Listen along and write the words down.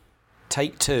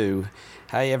Take two.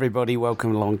 Hey everybody,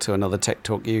 welcome along to another Tech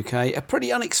Talk UK. A pretty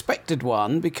unexpected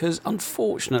one because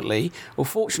fortunately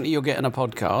you're getting a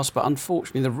podcast, but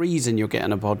unfortunately the reason you're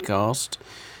getting a podcast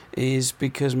is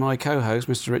because my co-host,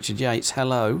 Mr. Richard Yates,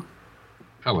 hello.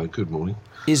 Hello, good morning.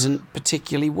 Isn't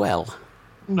particularly well.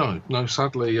 No,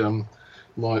 sadly,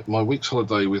 my week's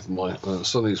holiday with my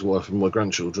son, his wife and my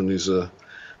grandchildren is, to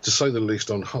say the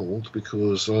least, on hold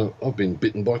because I've been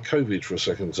bitten by COVID for a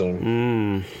second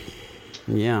time.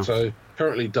 Yeah. So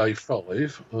currently day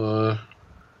 5. I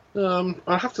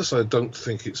have to say I don't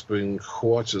think it's been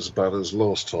quite as bad as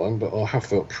last time, but I have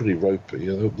felt pretty ropey.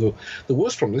 The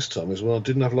worst problem this time is when I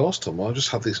didn't have last time. I just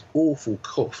had this awful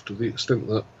cough to the extent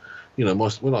that,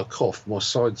 when I cough, my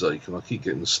sides ache and I keep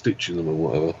getting a stitch in them or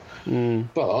whatever.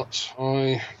 But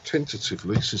I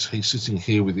tentatively, he's sitting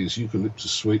here with his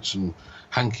eucalyptus sweets and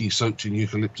hanky soaked in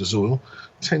eucalyptus oil,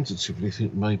 tentatively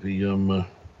think maybe I'm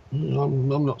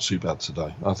not too bad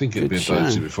today. I think it'll be a day or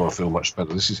two before I feel much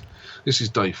better. This is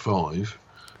day 5.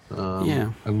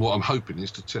 And what I'm hoping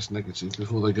is to test negative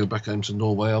before they go back home to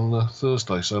Norway on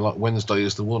Thursday. So like Wednesday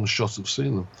is the one shot of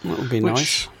seeing them. That would be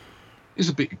nice. It's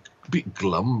a bit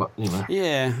glum, but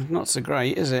Yeah, not so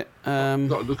great, is it? Got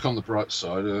to look on the bright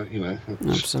side,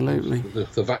 Absolutely.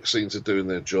 The vaccines are doing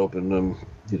their job, and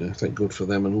thank God for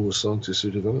them and all the scientists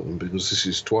who develop them, because this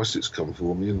is twice it's come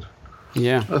for me, and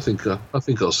I think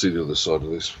I'll see the other side of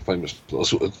this famous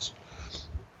last words.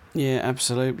 Yeah,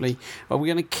 absolutely. Well,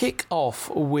 we're going to kick off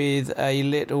with a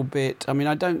little bit. I mean,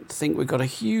 I don't think we've got a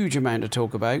huge amount to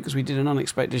talk about because we did an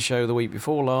unexpected show the week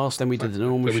before last, then we did the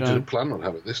normal show. We didn't plan on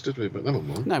having this, did we? But never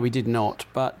mind. No, we did not.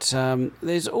 But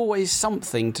there's always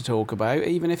something to talk about,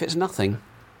 even if it's nothing.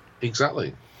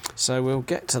 Exactly. So we'll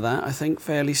get to that, I think,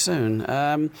 fairly soon.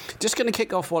 Just going to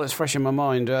kick off while it's fresh in my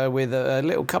mind with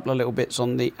a couple of little bits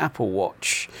on the Apple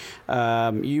Watch.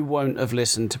 You won't have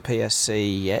listened to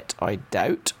PSC yet, I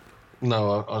doubt.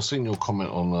 No, I've seen your comment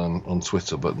on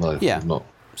Twitter, but no, not.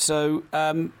 So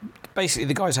basically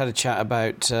the guys had a chat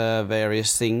about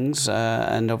various things,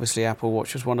 and obviously Apple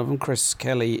Watch was one of them. Chris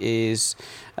Kelly is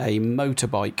a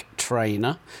motorbike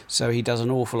trainer, so he does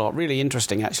an awful lot. Really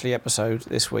interesting, actually, episode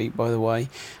this week, by the way.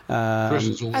 Chris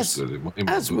is always good in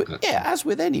as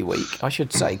with any week, I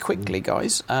should say, quickly,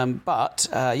 guys. But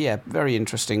very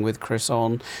interesting with Chris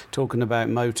on, talking about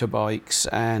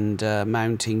motorbikes and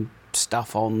mounting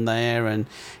stuff on there, and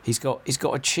he's got a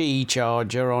Qi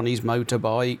charger on his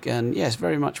motorbike, and yes,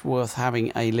 very much worth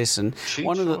having a listen.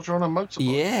 Charger on a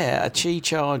motorbike? Yeah, a Qi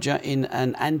charger in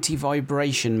an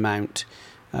anti-vibration mount.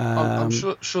 I'm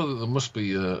sure that there must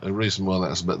be a reason why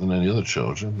that's better than any other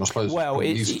charger. I suppose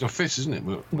it's easy to fit, isn't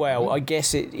it? Well, I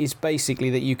guess it is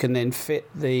basically that you can then fit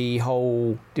the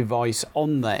whole device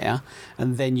on there,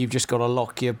 and then you've just got to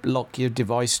lock your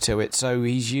device to it. So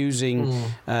he's using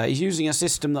a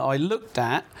system that I looked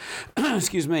at,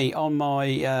 excuse me, on my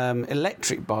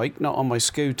electric bike, not on my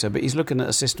scooter, but he's looking at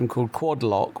a system called Quad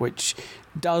Lock, which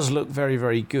does look very,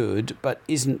 very good, but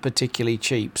isn't particularly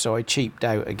cheap, so I cheaped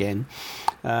out again.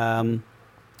 And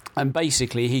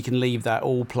basically he can leave that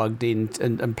all plugged in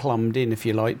and plumbed in, if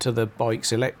you like, to the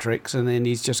bike's electrics, and then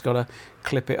he's just got to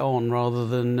clip it on rather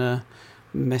than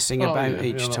messing about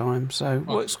each time. So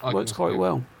works quite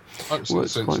well. I can see the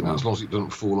sense in that, as long as it doesn't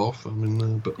fall off. I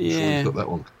mean, but I'm sure he's got that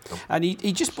one. And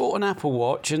he just bought an Apple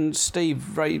Watch, and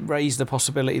Steve raised the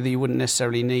possibility that you wouldn't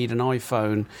necessarily need an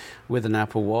iPhone with an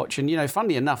Apple Watch. And,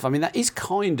 funnily enough, I mean, that is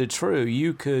kind of true.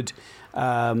 You could,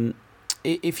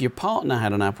 if your partner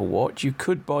had an Apple Watch, you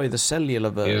could buy the cellular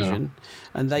version,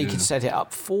 and they could set it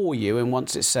up for you. And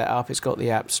once it's set up, it's got the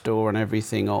App Store and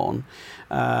everything on.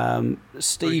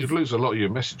 Steve, but you'd lose a lot of your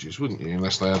messages, wouldn't you,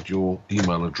 unless they had your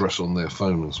email address on their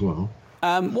phone as well.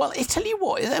 Well, I tell you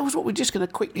what, that was what we're just going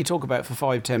to quickly talk about for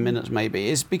 5-10 minutes maybe,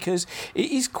 is because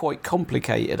it is quite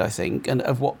complicated, I think, and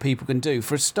of what people can do.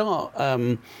 For a start,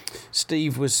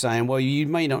 Steve was saying, well, you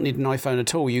may not need an iPhone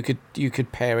at all. You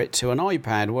could pair it to an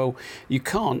iPad. Well, you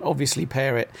can't obviously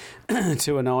pair it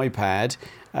to an iPad,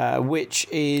 which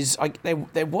is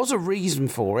there was a reason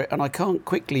for it, and I can't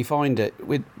quickly find it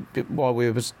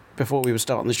before we were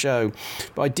starting the show,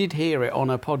 but I did hear it on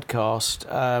a podcast.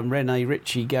 Renee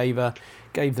Ritchie gave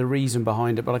the reason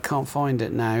behind it, but I can't find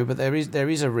it now. But there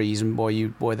is a reason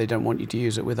why they don't want you to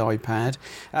use it with iPad.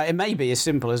 It may be as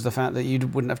simple as the fact that you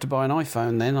wouldn't have to buy an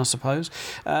iPhone then, I suppose.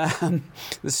 The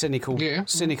cynical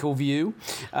view.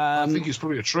 I think it's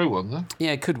probably a true one, though.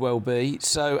 Yeah, it could well be.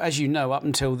 So, as you know, up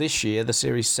until this year, the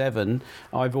Series 7,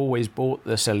 I've always bought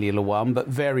the cellular one, but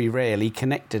very rarely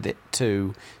connected it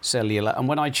to cellular. And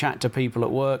when I chat to people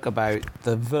at work about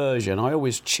the version, I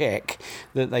always check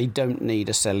that they don't need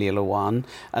a cellular one.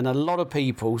 one, and a lot of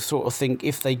people sort of think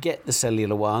if they get the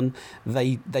cellular one,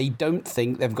 they don't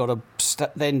think they've got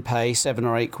to then pay £7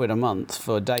 or £8 a month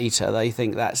for data. They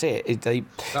think that's it.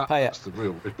 That's the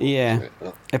real big one, yeah.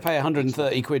 They pay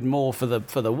 130 quid more for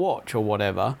the watch or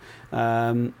whatever,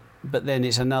 but then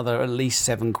it's another at least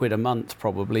 £7 a month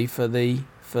probably for the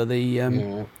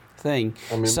thing.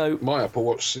 I mean, so my Apple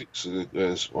Watch 6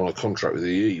 is on a contract with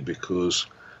EE because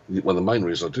one of the main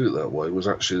reasons I did it that way was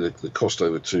actually the cost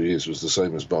over 2 years was the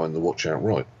same as buying the watch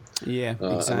outright. Yeah,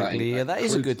 exactly. That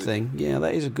is a good thing. Yeah,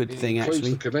 that is a good thing,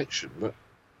 actually. The connection, but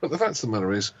the fact of the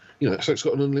matter is, so it's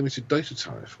got an unlimited data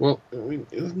tariff. Well, I mean,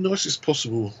 in the nicest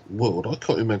possible world, I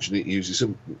can't imagine it uses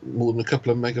more than a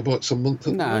couple of megabytes a month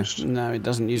at most. No, it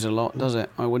doesn't use a lot, does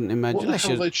it? I wouldn't imagine. What the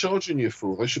hell are they charging you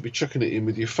for? They should be chucking it in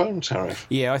with your phone tariff.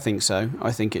 Yeah, I think so.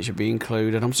 I think it should be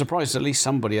included. I'm surprised at least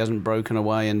somebody hasn't broken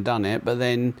away and done it, but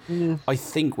then I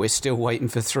think we're still waiting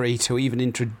for 3 to even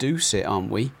introduce it, aren't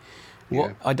we?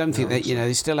 I don't think that,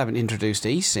 they still haven't introduced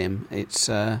eSIM. It's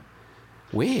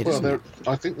weird, isn't it?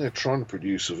 I think they're trying to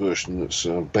produce a version that's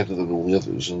better than all the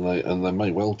others, and they may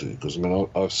well do, because, I mean,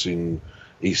 I've seen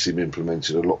eSIM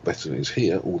implemented a lot better than it is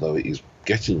here, although it is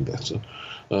getting better.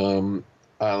 And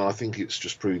I think it's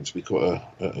just proving to be quite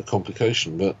a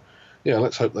complication, but yeah,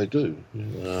 let's hope they do.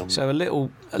 So a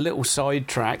little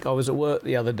sidetrack. I was at work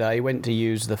the other day, went to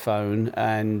use the phone,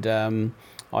 and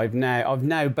I've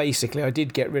now basically, I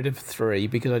did get rid of 3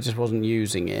 because I just wasn't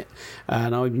using it,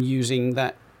 and I'm using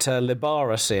that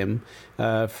Libara SIM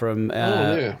from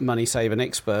Money Saving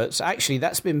Experts. Actually,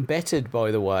 that's been bettered, by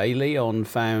the way. Leon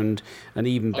found an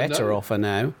even better offer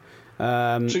now.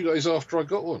 2 days after I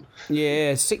got one.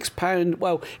 Yeah, £6.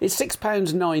 Well, it's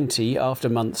 £6.90 after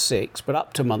month 6, but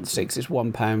up to month 6 it's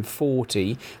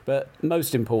 £1.40. But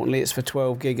most importantly, it's for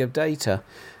 12 gig of data.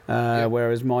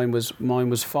 Whereas mine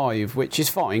was 5, which is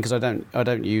fine because I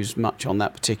don't use much on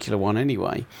that particular one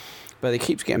anyway. But it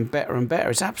keeps getting better and better.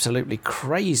 It's absolutely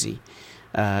crazy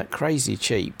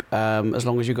cheap. As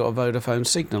long as you've got a Vodafone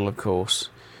signal, of course.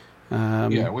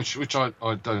 Which I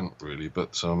don't really, but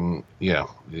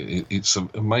it's an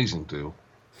amazing deal.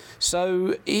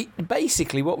 So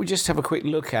basically what we just have a quick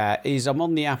look at is I'm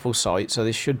on the Apple site, so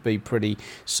this should be pretty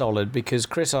solid, because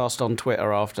Chris asked on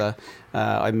Twitter after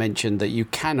I mentioned that you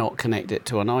cannot connect it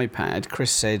to an iPad. Chris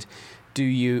said,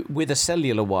 with a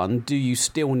cellular one, do you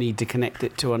still need to connect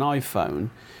it to an iPhone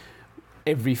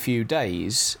every few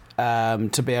days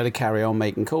to be able to carry on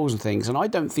making calls and things? And I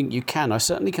don't think you can. I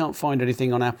certainly can't find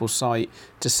anything on Apple's site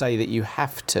to say that you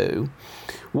have to.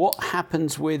 What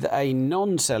happens with a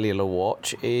non-cellular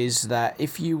watch is that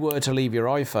if you were to leave your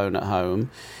iPhone at home,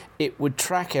 it would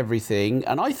track everything,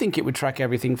 and I think it would track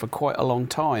everything for quite a long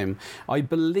time. I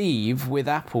believe with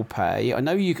Apple Pay, I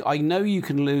know you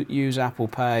can use Apple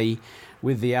Pay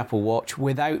with the Apple Watch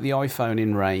without the iPhone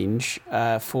in range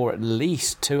for at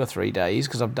least 2 or 3 days,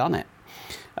 because I've done it.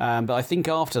 But I think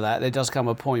after that, there does come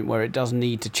a point where it does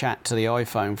need to chat to the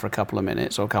iPhone for a couple of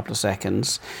minutes or a couple of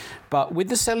seconds. But with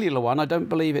the cellular one, I don't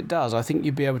believe it does. I think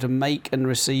you'd be able to make and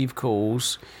receive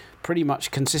calls pretty much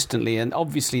consistently. And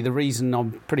obviously the reason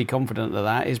I'm pretty confident of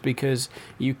that is because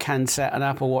you can set an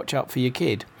Apple Watch up for your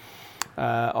kid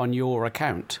on your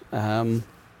account. Now,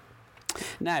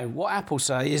 what Apple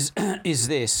say is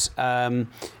this.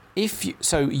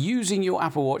 Using your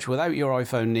Apple Watch without your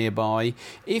iPhone nearby,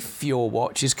 if your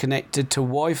watch is connected to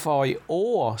Wi-Fi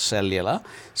or cellular,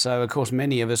 so of course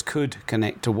many of us could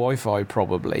connect to Wi-Fi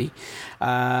probably,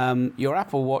 your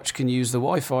Apple Watch can use the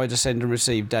Wi-Fi to send and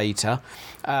receive data.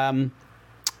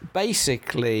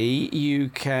 Basically, you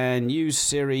can use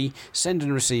Siri, send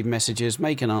and receive messages,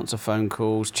 make and answer phone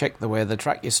calls, check the weather,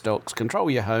 track your stocks, control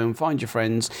your home, find your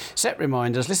friends, set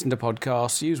reminders, listen to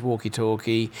podcasts, use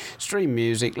walkie-talkie, stream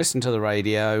music, listen to the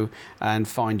radio, and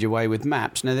find your way with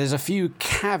maps. Now, there's a few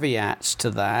caveats to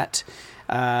that.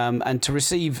 And to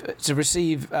receive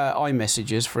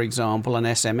iMessages, for example, and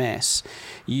SMS,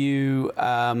 your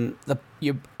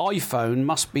iPhone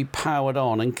must be powered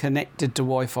on and connected to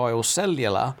Wi-Fi or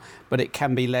cellular, but it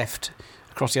can be left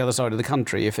across the other side of the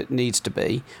country if it needs to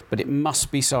be, but it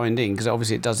must be signed in, because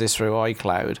obviously it does this through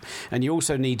iCloud, and you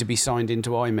also need to be signed into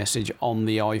iMessage on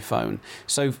the iPhone.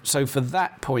 So for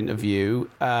that point of view,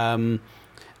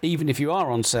 even if you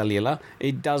are on cellular,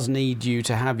 it does need you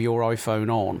to have your iPhone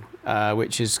on,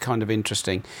 which is kind of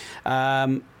interesting.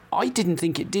 I didn't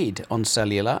think it did on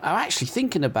cellular. I'm actually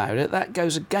thinking about it. That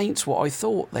goes against what I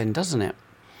thought then, doesn't it?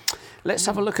 Let's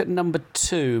have a look at number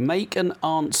 2. Make and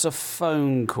answer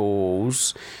phone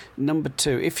calls. Number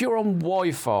 2, if you're on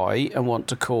Wi-Fi and want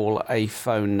to call a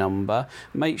phone number,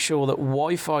 make sure that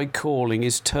Wi-Fi calling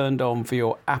is turned on for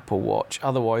your Apple Watch.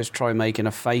 Otherwise, try making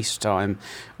a FaceTime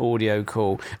audio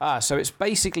call. So it's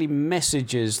basically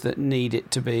messages that need it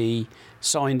to be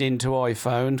signed into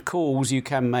iPhone. Calls you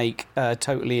can make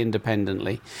totally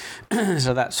independently.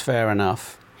 So that's fair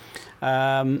enough.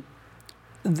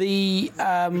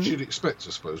 Which you'd expect,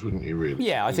 I suppose, wouldn't you, really?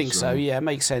 Yeah, I think so. Yeah, it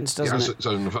makes sense, doesn't it? It has its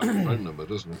own phone number,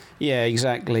 doesn't it? Yeah,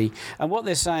 exactly. And what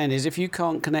they're saying is if you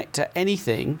can't connect to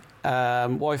anything,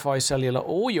 Wi-Fi, cellular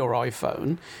or your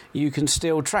iPhone, you can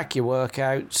still track your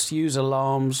workouts, use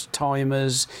alarms,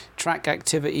 timers, track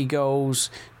activity goals,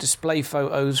 display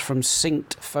photos from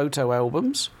synced photo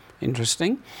albums.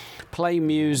 Interesting. Play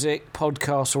music,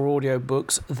 podcasts or audio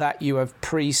books that you have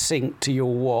pre-synced to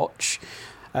your watch.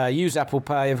 Use Apple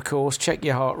Pay, of course. Check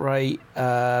your heart rate.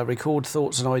 Record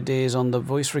thoughts and ideas on the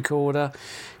voice recorder.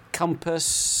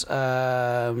 Compass. Track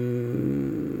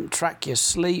your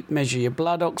sleep. Measure your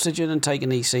blood oxygen and take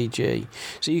an ECG.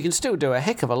 So you can still do a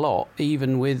heck of a lot,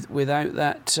 even without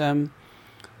that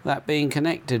being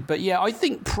connected. But yeah, I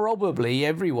think probably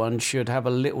everyone should have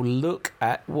a little look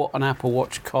at what an Apple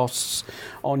Watch costs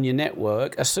on your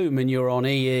network, assuming you're on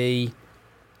EE,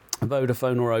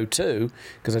 Vodafone or O2,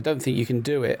 because I don't think you can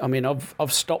do it. I mean,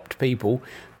 I've stopped people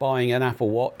buying an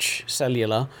Apple Watch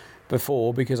cellular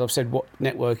before because I've said what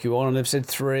network you're on, and they've said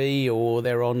 3, or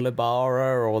they're on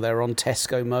Lebara, or they're on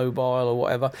Tesco Mobile or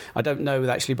whatever. I don't know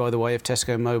actually, by the way, if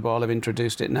Tesco Mobile have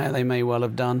introduced it now. They may well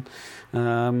have done.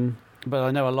 But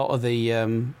I know a lot of the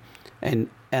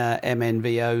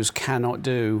MNVOs cannot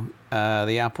do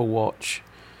the Apple Watch.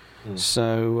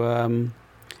 So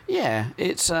yeah,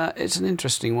 it's an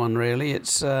interesting one, really.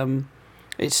 It's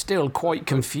still quite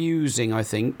confusing, I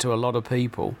think, to a lot of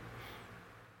people.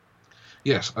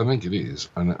 Yes, I think it is,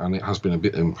 and it has been a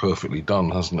bit imperfectly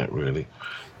done, hasn't it, really?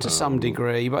 To some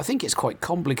degree, but I think it's quite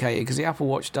complicated because the Apple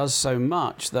Watch does so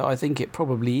much that I think it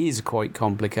probably is quite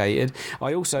complicated.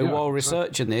 I also, while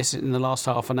researching this in the last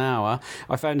half an hour,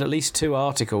 I found at least 2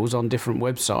 articles on different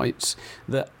websites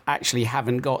that actually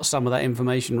haven't got some of that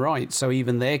information right, so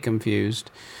even they're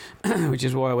confused, which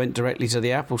is why I went directly to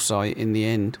the Apple site in the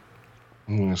end.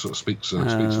 It sort of speaks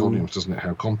volumes, doesn't it,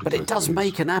 how complicated But it does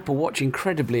make an Apple Watch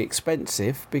incredibly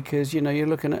expensive because, you're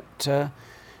looking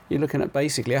at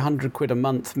basically £100 a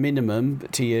month minimum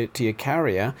to your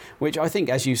carrier, which I think,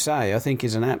 as you say,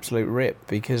 is an absolute rip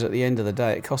because at the end of the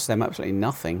day it costs them absolutely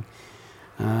nothing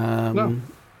to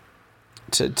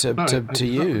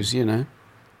use,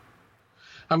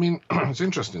 I mean, it's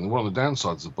interesting. One of the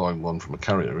downsides of buying one from a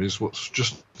carrier is what's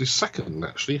just this second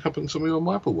actually happened to me on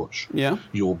my Apple Watch. Yeah.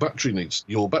 Your battery needs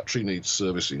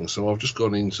servicing, so I've just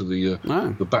gone into the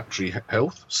battery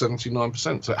health,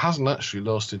 79%. So it hasn't actually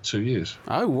lasted 2 years.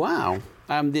 Oh wow!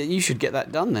 You should get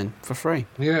that done then for free.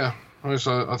 Yeah.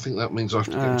 So I think that means I have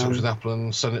to get in touch with Apple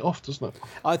and send it off, doesn't it?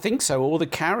 I think so, or the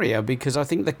carrier, because I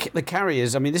think the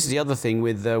carriers. I mean, this is the other thing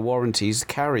with warranties.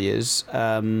 Carriers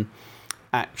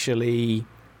actually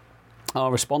are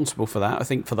responsible for that, I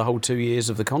think, for the whole 2 years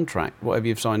of the contract, whatever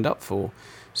you've signed up for.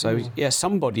 So, yeah,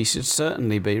 somebody should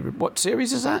certainly be... What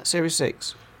series is that? Series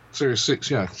 6? Series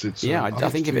 6, yeah. I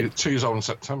think if it... 2 years on in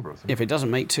September, I think. If it doesn't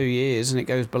make 2 years and it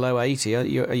goes below 80,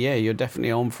 you're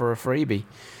definitely on for a freebie.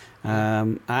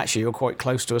 Actually, you're quite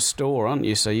close to a store, aren't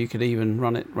you? So you could even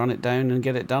run it down and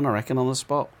get it done, I reckon, on the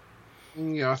spot.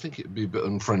 Yeah, I think it'd be a bit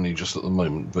unfriendly just at the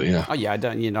moment, but yeah. Oh yeah, I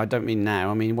don't mean now.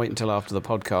 I mean, wait until after the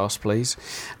podcast, please.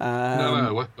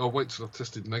 No, I'll wait till I've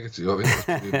tested negative. I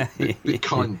think that's a bit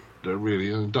kind,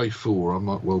 really. On day 4, I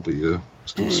might well be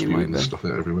still spewing this stuff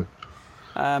out everywhere.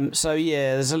 So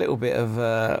yeah, there's a little bit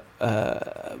of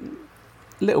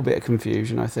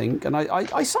confusion, I think, and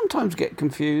I sometimes get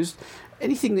confused.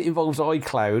 Anything that involves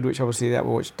iCloud, which obviously the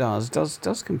Apple Watch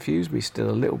does confuse me still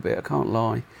a little bit. I can't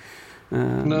lie.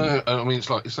 No, I mean, it's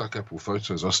like Apple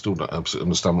Photos. I still don't absolutely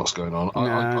understand what's going on.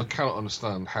 No. I cannot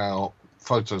understand how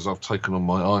photos I've taken on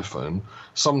my iPhone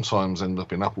sometimes end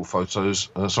up in Apple Photos.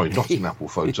 Not in Apple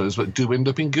Photos, but do end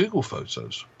up in Google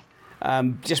Photos.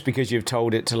 Just because you've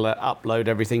told it to upload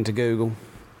everything to Google,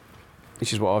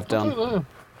 which is what I've done.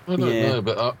 I don't know,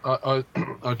 but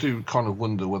I do kind of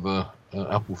wonder whether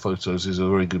Apple Photos is a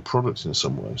very good product in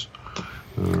some ways.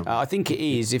 I think it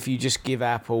is if you just give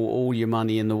Apple all your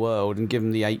money in the world and give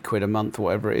them the £8 a month,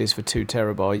 whatever it is, for 2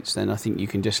 terabytes, then I think you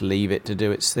can just leave it to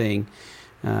do its thing.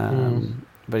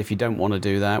 But if you don't want to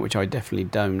do that, which I definitely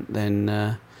don't,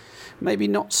 then maybe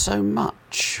not so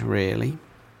much, really.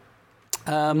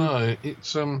 No,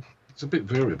 it's a bit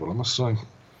variable, I must say.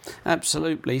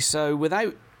 Absolutely. So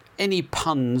without any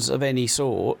puns of any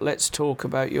sort, let's talk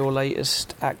about your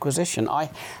latest acquisition. I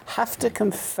have to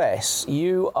confess,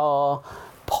 you are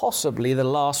possibly the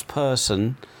last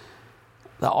person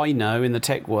that I know in the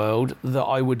tech world that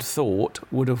I would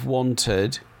have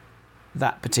wanted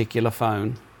that particular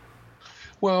phone.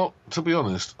 Well, to be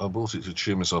honest, I bought it to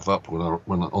cheer myself up when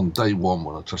on day one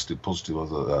when I tested positive. I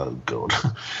thought, oh god.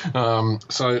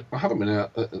 So I haven't been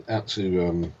out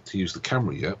to use the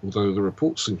camera yet, although the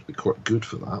reports seem to be quite good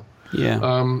for that.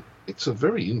 Yeah. It's a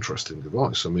very interesting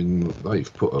device. I mean,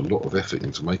 they've put a lot of effort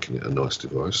into making it a nice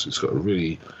device. It's got a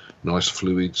really nice,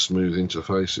 fluid, smooth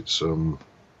interface. It's a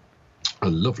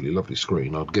lovely, lovely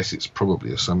screen. I'd guess it's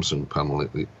probably a Samsung panel.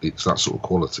 It's that sort of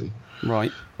quality.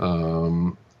 Right.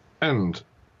 And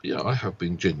yeah, I have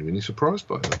been genuinely surprised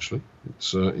by it. Actually,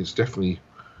 it's definitely,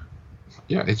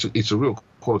 yeah, it's a real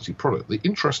quality product. The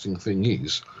interesting thing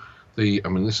is, I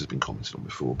mean, this has been commented on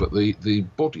before, but the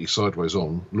body sideways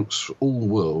on looks for all the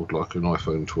world like an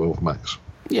iPhone 12 Max.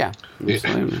 Yeah,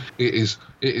 absolutely. It is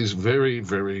very,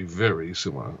 very, very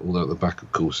similar, although the back,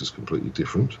 of course, is completely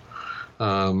different.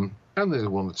 And there are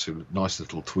one or two nice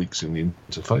little tweaks in the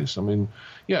interface. I mean,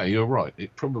 yeah, you're right.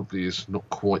 It probably is not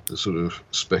quite the sort of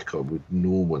spec I would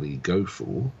normally go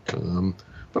for.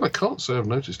 But I can't say I've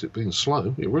noticed it being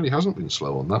slow. It really hasn't been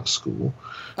slow on that score.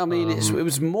 I mean, it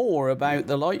was more about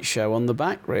the light show on the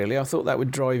back, really. I thought that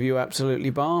would drive you absolutely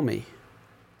balmy.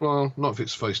 Well, not if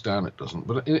it's face down, it doesn't.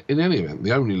 But in any event,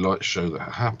 the only light show that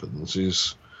happens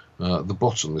is the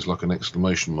bottom is like an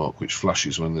exclamation mark which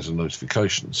flashes when there's a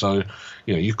notification. So,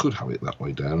 you could have it that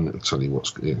way down, and it'll tell you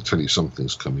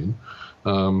something's come in.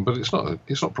 But it's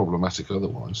not problematic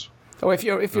otherwise. Oh, if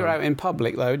you're out in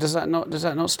public though, does that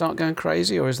not start going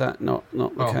crazy, or is that not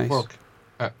the case? Well,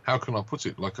 how can I put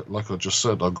it? Like I just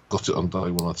said, I got it on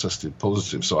day when I tested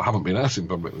positive, so I haven't been out in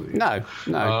public with it.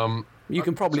 No. You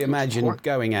can probably imagine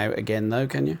going out again, though,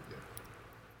 can you?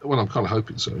 Well, I'm kind of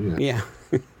hoping so. Yeah. Yeah.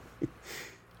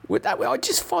 I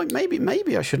just find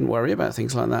maybe I shouldn't worry about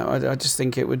things like that. I just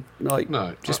think it would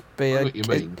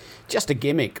be just a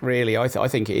gimmick, really. I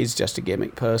think it is just a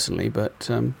gimmick, personally, but.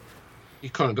 You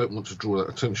kind of don't want to draw that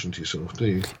attention to yourself, do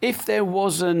you? If there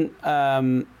wasn't,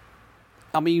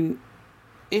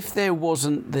 if there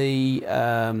wasn't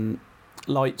the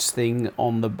lights thing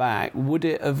on the back, would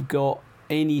it have got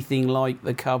anything like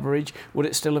the coverage? Would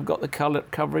it still have got the colour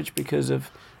coverage because of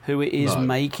who it is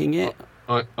making it?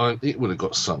 It would have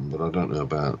got some, but I don't know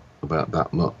about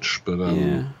that much. But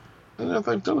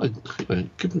they've done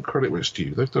give them credit where it's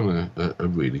due. They've done a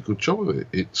really good job of it.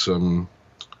 It's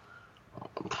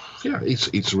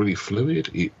it's really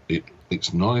fluid.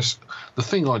 It's nice. The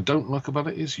thing I don't like about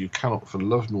it is you cannot for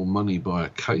love nor money buy a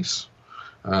case,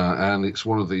 and it's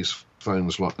one of these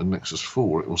phones like the Nexus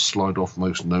 4. It will slide off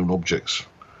most known objects.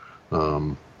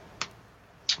 But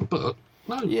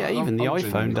no. Yeah, even the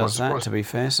iPhone does that. To be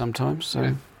fair, sometimes.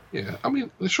 So. Yeah. I mean,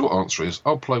 the short answer is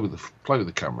I'll play with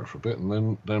the camera for a bit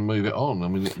and then move it on. I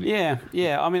mean,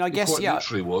 I mean, I guess quite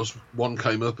literally was one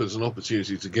came up as an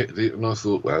opportunity to get it, and I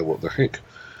thought, well, what the heck.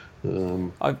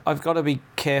 I've got to be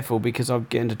careful because I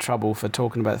get into trouble for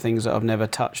talking about things that I've never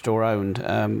touched or owned.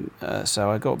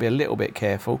 So I've got to be a little bit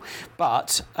careful.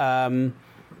 But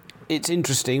it's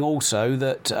interesting also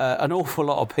that an awful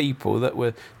lot of people that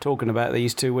were talking about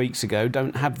these 2 weeks ago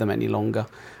don't have them any longer.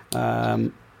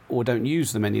 Or don't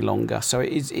use them any longer. So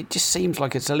it just seems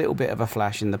like it's a little bit of a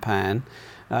flash in the pan.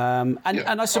 And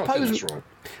I suppose right.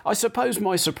 I suppose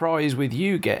my surprise with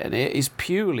you getting it is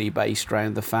purely based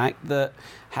around the fact that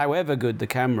however good the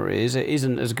camera is, it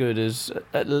isn't as good as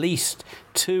at least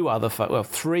three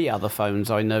other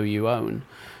phones I know you own.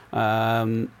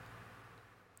 And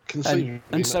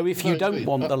so if you don't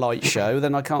want the light show,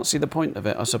 then I can't see the point of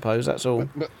it, I suppose, that's all.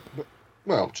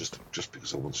 Well, just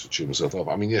because I wanted to tune myself up.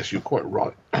 I mean, yes, you're quite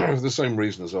right. For the same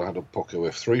reason as I had a Poco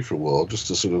F3 for a while, just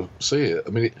to sort of see it.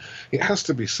 I mean, it has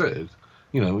to be said,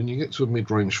 when you get to a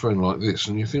mid-range phone like this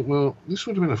and you think, well, this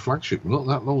would have been a flagship not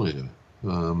that long ago.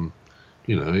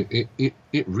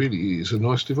 It really is a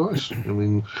nice device. I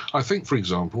mean, I think, for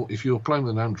example, if you're playing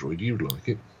with an Android, you'd like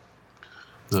it.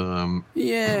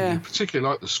 I particularly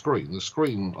like the screen. The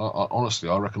screen, honestly,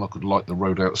 I reckon I could light the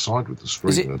road outside with the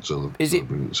screen.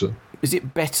 Is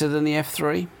it better than the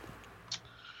F3?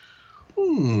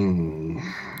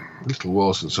 Little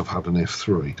while since I've had an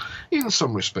F3. In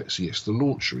some respects, yes, the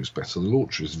launcher is better. The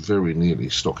launcher is very nearly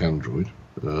stock Android.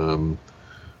 Is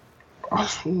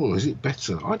it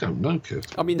better? I don't know, Kev.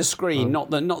 I mean, the screen,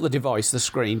 not the device. The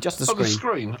screen, just the screen. The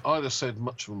screen. I'd have said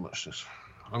much of a muchness.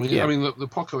 I mean, Yeah. the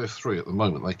Poco F3 at the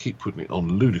moment, they keep putting it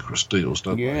on ludicrous deals,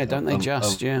 don't they? Yeah, don't they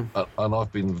just? Yeah. And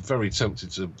I've been very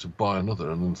tempted to buy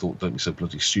another, and then thought, don't be so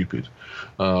bloody stupid.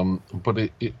 But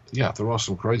there are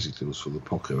some crazy deals for the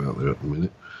Poco out there at the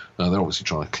minute. They're obviously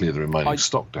trying to clear the remaining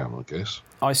stock down, I guess.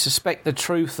 I suspect the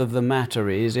truth of the matter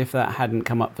is, if that hadn't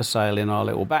come up for sale in our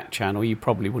little back channel, you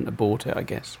probably wouldn't have bought it, I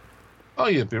guess. Oh,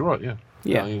 yeah, be right, yeah.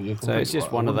 Yeah. You're So it's just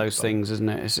right. one of those things, isn't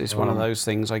it? It's one of those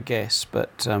things, I guess.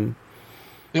 But the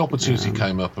opportunity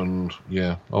came up, and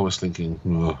I was thinking.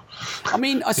 Ugh. I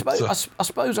mean, I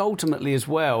suppose ultimately as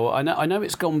well. I know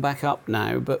it's gone back up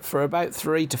now, but for about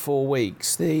 3 to 4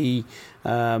 weeks, the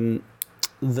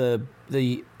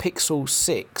Pixel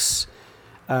 6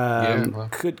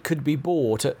 could be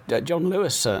bought at John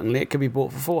Lewis. Certainly, it could be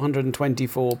bought for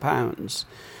 £424,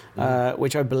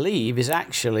 which I believe is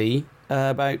actually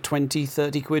about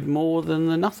 20-30 quid more than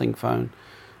the Nothing phone.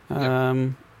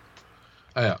 It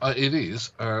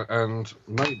is, and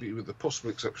maybe with the possible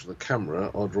exception of the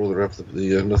camera, I'd rather have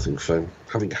the Nothing phone.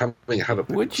 Having had a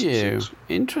Pixel Would you? 6.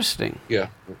 Interesting. Yeah.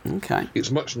 Okay.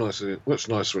 It's much nicer in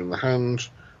the hand.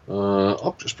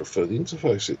 I just prefer the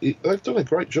interface. They've done a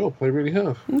great job. They really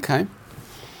have. Okay.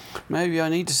 Maybe I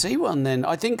need to see one then.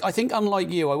 I think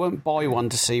unlike you, I won't buy one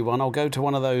to see one. I'll go to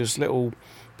one of those little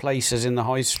places in the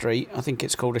high street. I think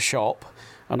it's called a shop,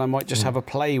 and I might just have a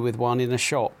play with one in a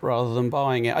shop rather than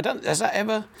buying it. Has that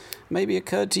ever maybe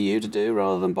occurred to you to do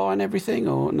rather than buying everything,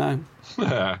 or no?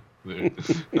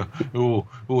 Oh,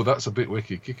 that's a bit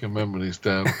wicked. Kicking memories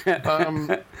down.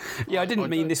 Yeah, I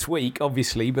didn't mean this week,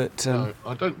 obviously, but no,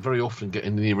 I don't very often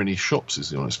get near any shops.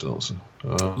 Is the honest answer.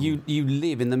 you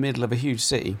live in the middle of a huge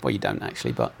city. Well, you don't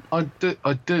actually, but I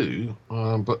do.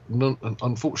 But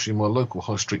unfortunately, my local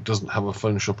high street doesn't have a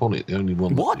phone shop on it. The only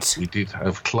one What? we did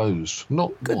have closed.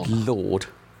 Not good one. Lord,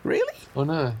 really? I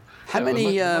know. How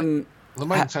many? The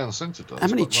main town centre does. How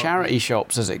many charity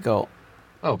shops has it got?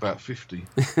 Oh, about 50.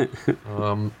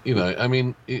 I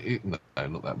mean, no,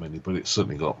 not that many, but it's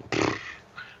certainly got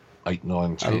 8,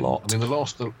 9, 10. A lot. I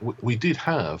mean, we did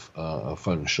have a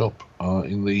phone shop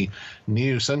in the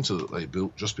new centre that they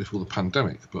built just before the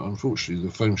pandemic, but unfortunately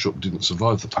the phone shop didn't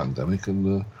survive the pandemic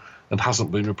and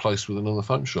hasn't been replaced with another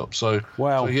phone shop. So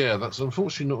yeah, that's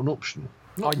unfortunately not an option.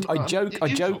 I joke.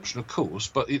 It is an option, of course,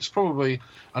 but it's probably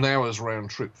an hour's round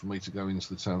trip for me to go into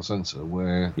the town centre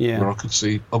where I could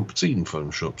see umpteen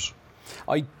phone shops.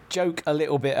 I joke a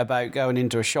little bit about going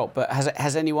into a shop, but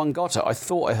has anyone got it? I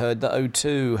thought I heard that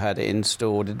O2 had it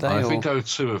installed. Did they? I think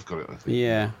O2 have got it. I think.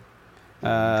 Yeah.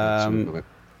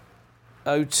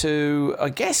 O2. I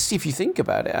guess if you think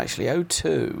about it, actually,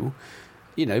 O2.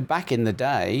 Back in the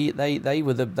day, they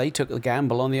took the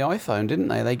gamble on the iPhone, didn't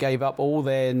they? They gave up all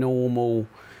their normal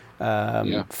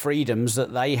freedoms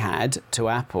that they had to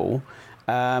Apple,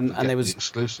 and there was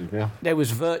exclusive. Yeah, there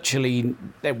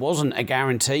wasn't a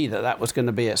guarantee that was going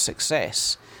to be a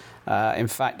success. In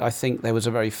fact, I think there was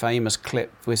a very famous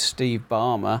clip with Steve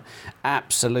Ballmer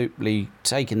absolutely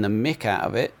taking the mick out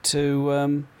of it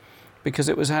because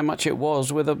it was how much it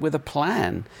was with a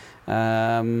plan.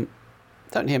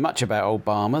 Don't hear much about old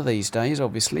Ballmer these days,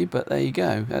 obviously, but there you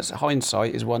go.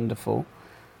 Hindsight is wonderful.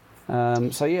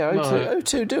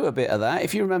 O2 do a bit of that.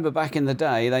 If you remember back in the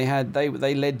day,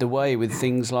 they led the way with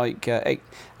things like what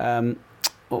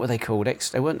were they called?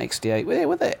 They weren't XDA.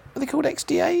 Were they called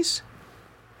XDAs?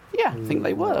 Yeah, I think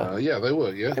they were. They were. Yeah, they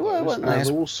were, weren't they?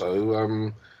 And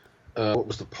also, what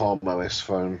was the Palm OS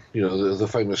phone? The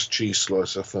famous cheese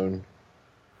slicer phone.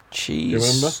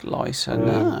 Cheese slicer?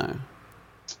 No.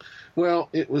 Well,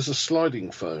 it was a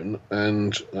sliding phone,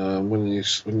 and when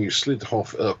you slid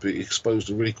half up, it exposed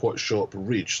a really quite sharp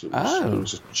ridge that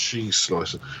was a cheese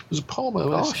slicer. It was a Palm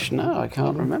OS. Gosh, no, I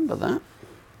can't remember that.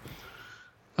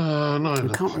 No, I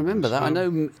can't remember that. I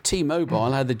know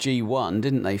T-Mobile had the G1,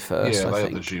 didn't they, first? Yeah, I they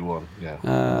think. had the G1,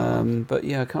 yeah. But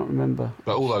yeah, I can't remember.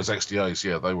 But all those XDAs,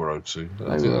 they were O2.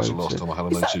 I think that's the last time I had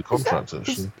an O2 contract,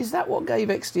 actually. Is that what gave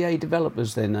XDA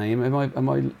developers their name? Am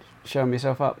I showing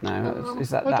myself up now?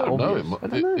 Is that I don't obvious?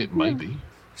 know. It may be.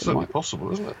 Certainly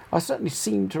possible, isn't it? I certainly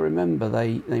seem to remember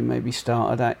they maybe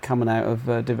started coming out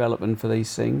of development for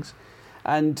these things.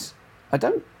 And I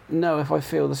don't know if I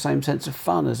feel the same sense of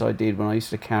fun as I did when I used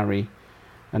to carry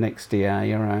an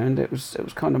XDA around. It was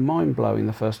kind of mind-blowing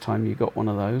the first time you got one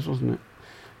of those, wasn't it?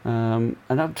 And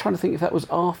I'm trying to think if that was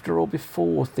after or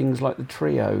before things like the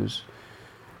Trios.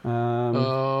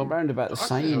 Around about the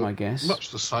same, I guess.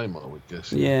 Much the same, I would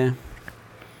guess. Yeah.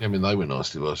 I mean, they were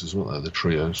nice devices, weren't they? The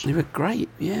Trios. They were great.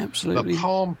 Yeah, absolutely. The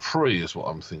Palm Pre is what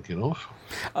I'm thinking of.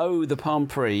 Oh, the Palm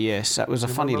Pre, yes, that was a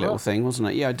funny little thing, wasn't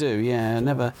it? Yeah, I do. Yeah,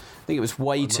 I think it was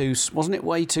wasn't it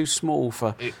way too small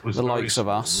for the likes of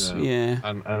us? Yeah.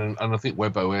 And I think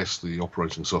WebOS, the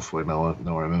operating software, now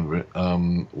I remember it,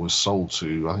 was sold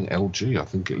to, I think, LG. I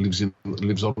think it lives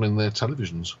on in their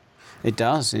televisions. It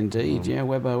does indeed. Yeah,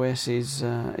 WebOS is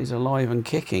alive and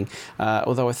kicking.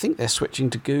 Although I think they're switching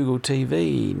to Google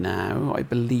TV now, I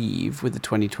believe, with the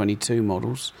 2022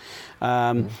 models.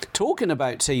 Talking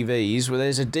about TVs, well,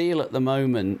 there's a deal at the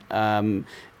moment.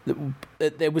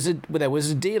 There was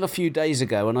a deal a few days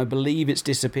ago, and I believe it's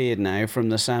disappeared now from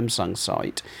the Samsung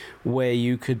site, where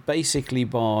you could basically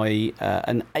buy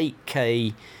an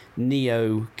 8K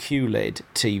Neo QLED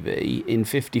TV in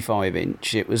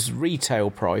 55-inch. It was retail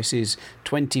price is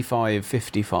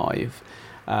 $25.55,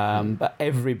 but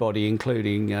everybody,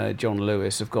 including John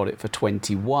Lewis, have got it for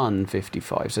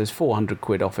 $21.55. So there's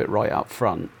 £400 off it right up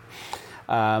front.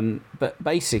 But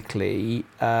basically,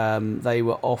 they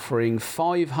were offering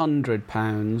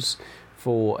 £500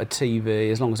 for a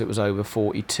TV, as long as it was over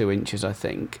 42 inches, I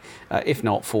think, if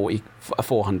not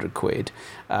 400 quid.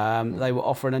 They were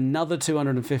offering another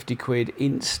 250 quid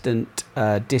instant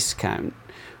discount,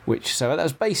 so that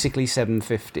was basically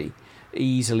 750,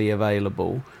 easily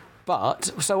available.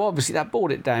 But, so obviously that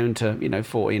brought it down to,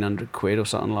 1,400 quid or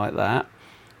something like that.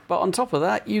 But on top of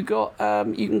that, you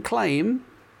can claim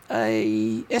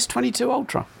a S22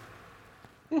 Ultra.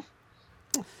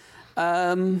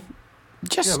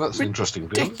 Just that's an interesting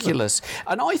deal, ridiculous.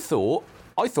 And I thought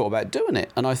about doing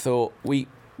it, and I thought we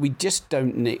just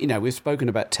don't need. We've spoken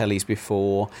about tellies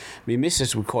before. I mean,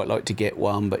 Mrs. would quite like to get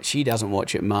one, but she doesn't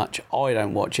watch it much. I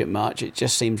don't watch it much. It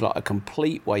just seems like a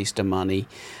complete waste of money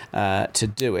to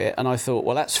do it. And I thought,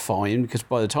 well, that's fine, because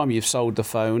by the time you've sold the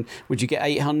phone, would you get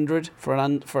 800 for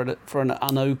an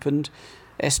unopened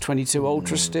S22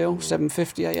 Ultra still?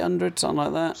 750, 800, something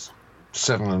like that.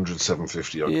 700,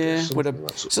 750, I yeah, guess.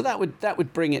 So that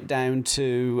would bring it down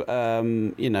to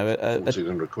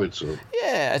 1,400 quid. So.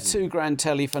 Yeah, a £2,000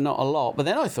 telly for not a lot. But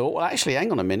then I thought, well, actually,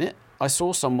 hang on a minute. I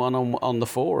saw someone on the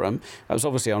forum. That was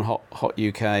obviously on Hot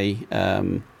UK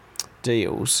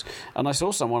deals, and I saw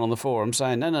someone on the forum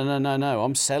saying, no,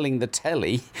 I'm selling the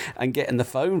telly and getting the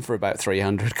phone for about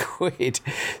 300 quid.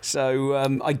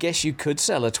 So I guess you could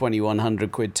sell a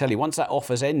 2,100 quid telly once that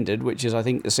offer's ended, which is I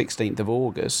think the 16th of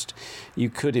August.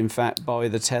 You could in fact buy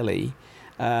the telly.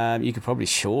 You could probably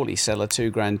surely sell a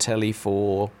 £2,000 telly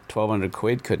for 1,200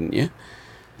 quid, couldn't you?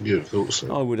 You'd have thought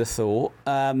so. I would have thought.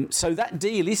 So that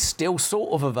deal is still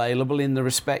sort of available in the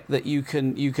respect that you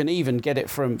can even get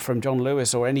it from John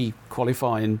Lewis or any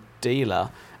qualifying dealer,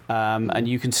 and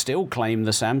you can still claim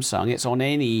the Samsung. It's on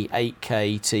any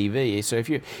 8K TV. So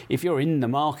if you're in the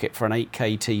market for an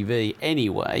 8K TV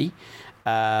anyway,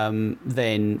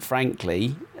 then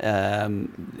frankly,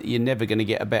 you're never going to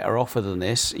get a better offer than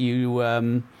this.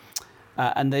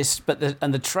 And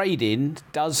the trade-in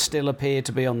does still appear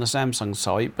to be on the Samsung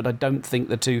site, but I don't think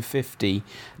the 250.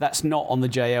 That's not on the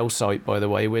JL site, by the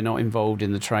way. We're not involved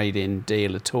in the trade-in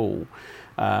deal at all.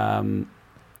 And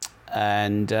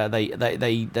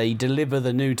they deliver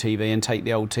the new TV and take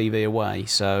the old TV away.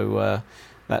 So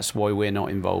that's why we're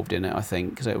not involved in it, I think,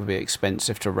 because it would be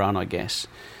expensive to run, I guess.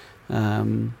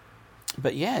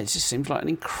 But yeah, it just seems like an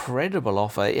incredible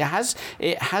offer. It has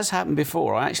happened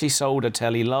before. I actually sold a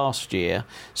telly last year.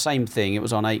 Same thing. It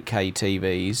was on 8K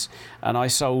TVs, and I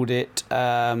sold it,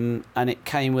 and it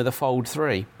came with a Fold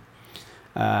 3.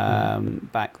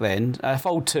 Back then,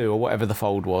 Fold 2 or whatever the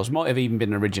Fold was. Might have even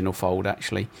been an original Fold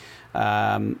actually.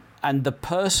 And the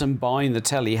person buying the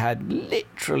telly had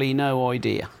literally no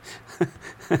idea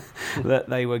that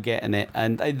they were getting it,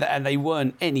 and they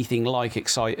weren't anything like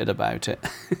excited about it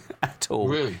at all.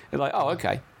 Really? They're like, oh,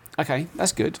 okay,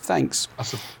 that's good, thanks.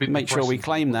 That's a bit Make sure we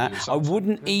claim that. I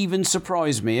wouldn't even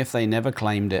surprise me if they never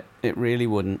claimed it. It really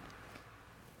wouldn't.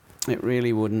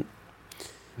 Yeah.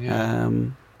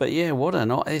 But yeah,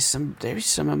 there is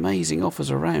some amazing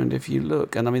offers around if you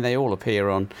look, and I mean they all appear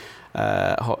on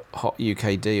Hot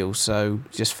UK deals, so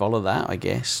just follow that, I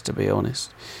guess, to be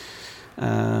honest.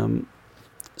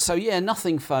 So yeah,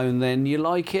 nothing phone then. You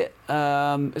like it?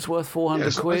 It's worth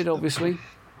 400 quid, obviously.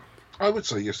 I would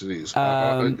say yes, it is.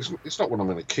 It's not one I'm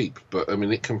going to keep, but I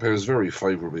mean it compares very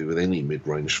favourably with any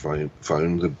mid-range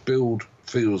phone. The build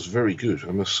feels very good,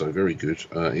 I must say, very good.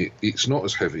 It's not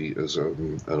as heavy as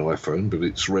an iPhone, but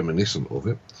it's reminiscent of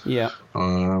it. Yeah.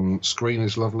 Screen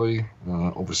is lovely.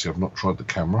 Obviously, I've not tried the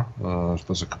camera. I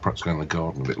suppose I could perhaps go in the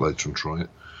garden a bit later and try it.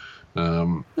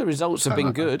 The results have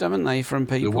been good, haven't they, from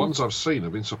people? The ones I've seen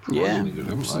have been surprisingly good,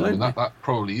 haven't they? I mean, that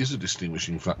probably is a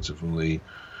distinguishing factor from the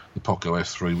Poco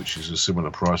F3, which is a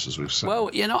similar price as we've seen. Well,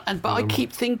 but I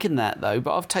keep thinking that, though,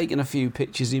 but I've taken a few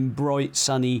pictures in bright,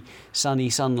 sunny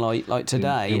sunlight like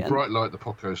today. In bright light, the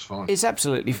Poco's fine. It's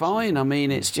absolutely fine. I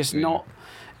mean, it's just not...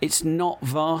 It's not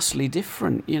vastly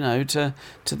different, to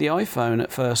the iPhone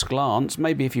at first glance.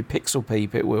 Maybe if you pixel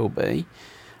peep, it will be.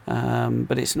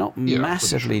 But it's not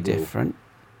massively different.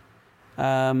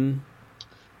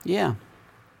 Yeah.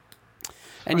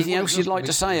 Anything else you'd like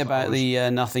to say about the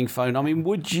Nothing phone? I mean,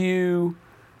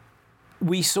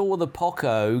 we saw the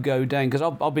Poco go down, because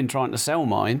I've been trying to sell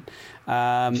mine,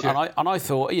 and I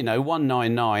thought,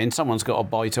 199, someone's got a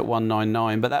bite at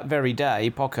 199, but that very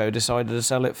day, Poco decided to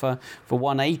sell it for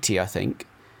 180, I think.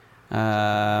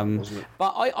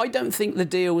 But I don't think the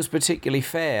deal was particularly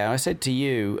fair. I said to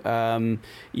you,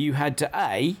 you had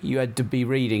to be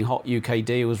reading Hot UK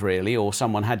Deals, really, or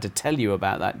someone had to tell you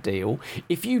about that deal.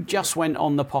 If you just went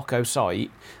on the Poco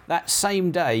site, that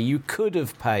same day you could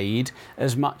have paid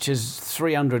as much as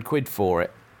 300 quid for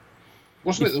it.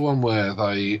 Wasn't it the one where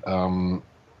they...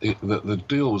 the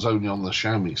deal was only on the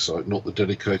Xiaomi site, not the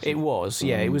dedicated... It was,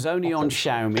 yeah. It was only on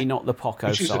Xiaomi, not the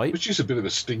Poco site. Which is a bit of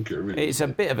a stinker, really. It's a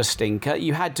bit of a stinker.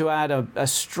 You had to add a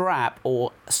strap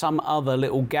or some other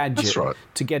little gadget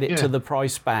to get it to the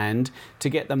price band, to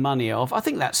get the money off. I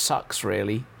think that sucks,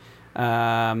 really.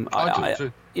 I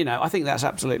do too. I think that's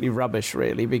absolutely rubbish,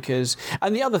 really, because...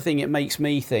 And the other thing it makes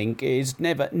me think is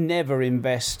never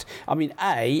invest... I mean,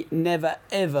 never,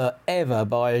 ever, ever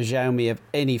buy a Xiaomi of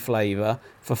any flavour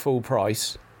for full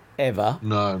price, ever.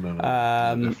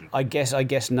 No. I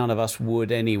guess none of us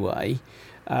would anyway.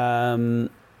 Most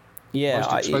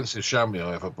expensive Xiaomi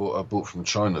I bought from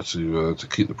China to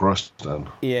keep the price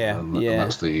down. And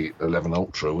that's the 11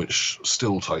 Ultra, which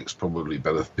still takes probably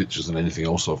better pictures than anything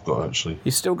else I've got, actually.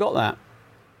 You still got that?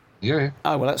 Yeah.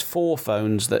 Oh, well, that's 4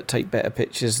 phones that take better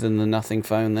pictures than the Nothing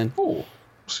phone, then. Oh,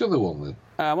 what's the other one, then?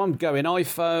 I'm going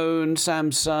iPhone,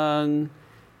 Samsung...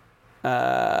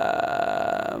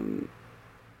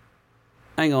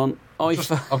 hang on.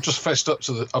 I've just fessed up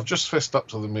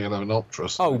to the Mi 11 Ultra.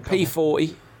 So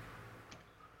P40.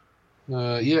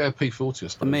 P40, I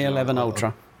suppose. The Mi 11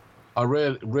 Ultra. I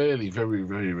very, very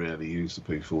rarely use the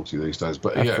P40 these days,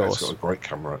 but it's got a great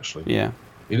camera, actually. Yeah.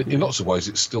 In lots of ways,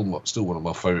 it's still one of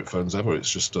my favourite phones ever.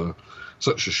 It's just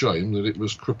such a shame that it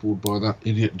was crippled by that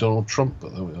idiot Donald Trump,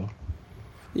 but there we are.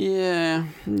 Yeah,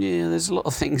 there's a lot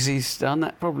of things he's done.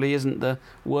 That probably isn't the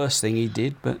worst thing he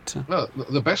did, but... No,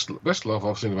 the best love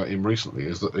I've seen about him recently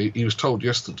is that he was told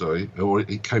yesterday, or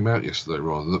it came out yesterday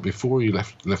rather, that before he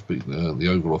left the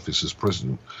Oval Office as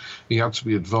president, he had to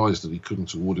be advised that he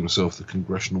couldn't award himself the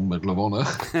Congressional Medal of Honor.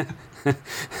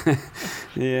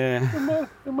 Yeah.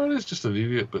 The man is just an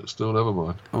idiot, but still, never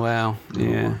mind. Well,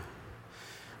 yeah.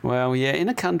 Well, yeah, in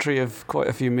a country of quite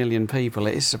a few million people,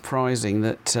 it is surprising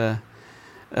that...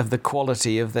 of the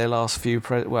quality of their last few...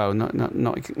 not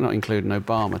including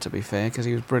Obama, to be fair, because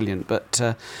he was brilliant. But,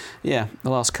 the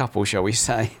last couple, shall we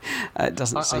say, it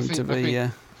doesn't seem to be...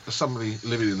 For somebody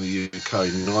living in the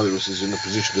UK, neither of us is in a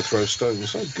position to throw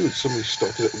stones. Oh, good, somebody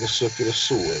stopped it with a circular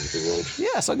saw over the road.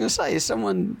 Yes, I'm going to say, is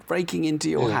someone breaking into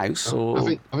your house or... I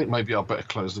think maybe I'd better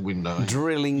close the window.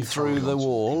 Drilling through the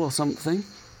wall or something?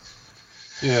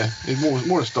 Yeah,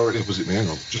 more historically opposite me. Hang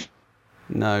on.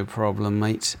 No problem,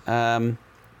 mate.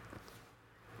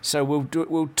 So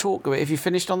we'll talk about... Have you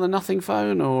finished on the Nothing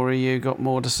phone, or have you got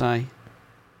more to say?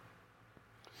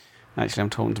 Actually, I'm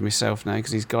talking to myself now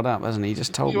because he's got up, hasn't he? He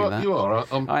just told me that. You are.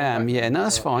 I am, yeah. No,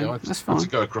 that's fine. That's fine. I had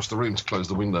to go across the room to close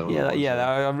the window. Yeah.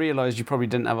 I realised you probably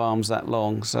didn't have arms that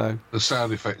long, so... The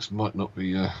sound effects might not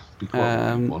be quite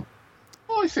what you want.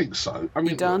 I think so. I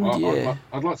mean,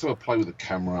 I'd like to have a play with the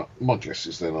camera. My guess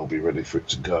is then I'll be ready for it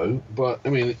to go. But, I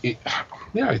mean, it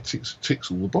ticks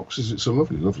all the boxes. It's a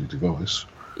lovely, lovely device.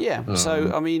 Yeah,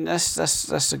 so, I mean,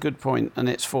 that's a good point, and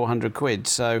it's 400 quid.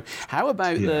 So how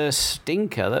about the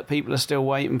stinker that people are still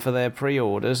waiting for their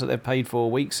pre-orders that they paid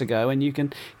for weeks ago, and you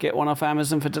can get one off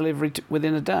Amazon for delivery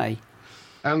within a day?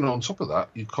 And on top of that,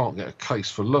 you can't get a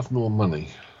case for love nor money.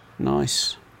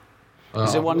 Nice.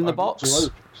 Is there one in the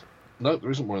box? No, there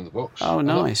isn't one in the box. Oh,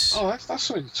 nice. That's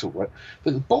something to talk about.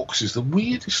 The box is the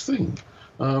weirdest thing,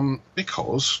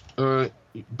 because...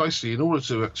 basically, in order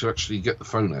to actually get the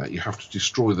phone out, you have to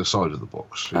destroy the side of the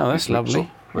box. Oh, that's lovely.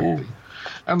 Yeah.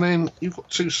 And then you've got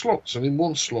 2 slots, and in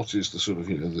one slot is the sort of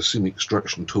the SIM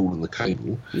extraction tool and the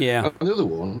cable. Yeah. And the other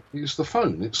one is the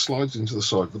phone. It slides into the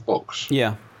side of the box.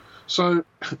 Yeah. So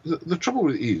the trouble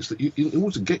with it is that in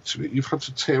order to get to it, you've had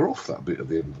to tear off that bit at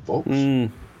the end of the box.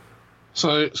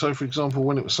 So, for example,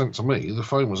 when it was sent to me, the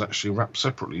phone was actually wrapped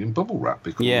separately in bubble wrap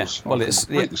because I can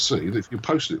completely see that if you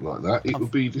post it like that, it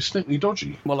would be distinctly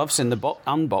dodgy. Well, I've seen the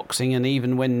unboxing, and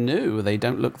even when new, they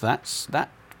don't look that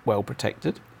well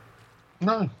protected.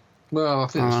 No. Well, I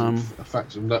think it's a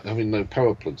fact of not having no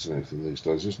power plugs and everything these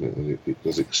days, isn't it? That it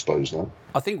does expose that.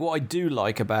 I think what I do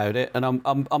like about it, and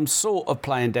I'm sort of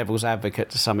playing devil's advocate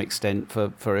to some extent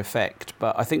for effect,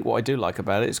 but I think what I do like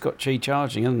about it, it's got Qi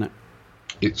charging, isn't it?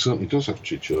 It certainly does have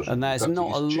Qi charging. And there's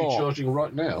not a lot. Qi charging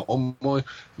right now on my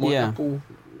Apple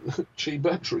Qi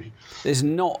battery. There's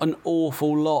not an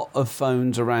awful lot of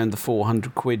phones around the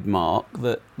 £400 mark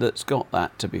that's got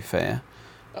that, to be fair.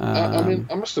 I mean,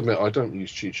 I must admit, I don't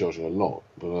use Qi charging a lot,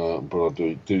 but I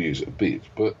do use it a bit.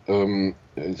 But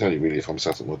it's only really if I'm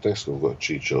sat at my desk and I've got a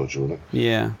Qi charger on it.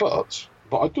 Yeah. But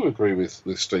I do agree with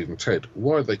Steve and Ted.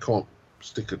 Why they can't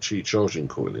stick a Qi charging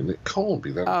coil in? It can't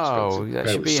be that expensive. Oh, that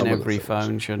should be in every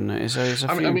phone, shouldn't it? It's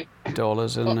a few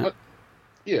dollars, isn't it?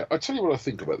 I tell you what I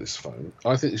think about this phone.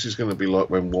 I think this is going to be like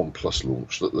when OnePlus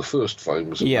launched, that the first phone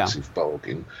was a massive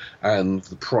bargain, and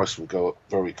the price will go up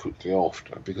very quickly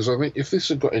after. Because I think if this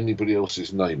had got anybody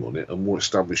else's name on it, a more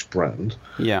established brand,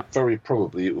 very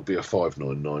probably it would be a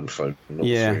 $599 phone, not a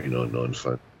 $399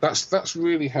 phone. That's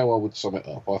really how I would sum it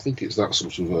up. I think it's that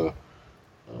sort of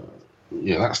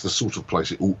that's the sort of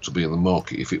place it ought to be in the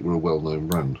market if it were a well-known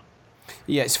brand.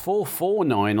 Yeah, it's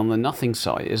 $449 on the Nothing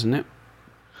site, isn't it?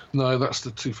 No, that's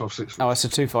the 256. Oh, it's a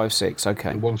 256.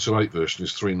 Okay. The 128 version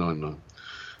is $399.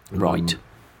 Right.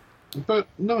 But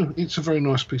no, it's a very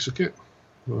nice piece of kit.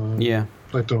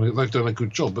 They've done a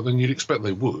good job, but then you'd expect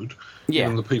they would. Yeah,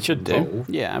 the people should involved.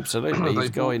 do. Yeah, absolutely.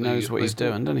 This guy knows what he's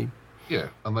doing, doesn't he? Yeah,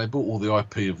 and they bought all the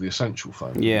IP of the Essential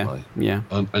phone. Yeah.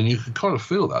 And you can kind of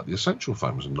feel that the Essential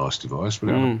phone was a nice device, but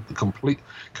it had a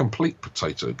complete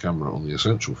potato camera on the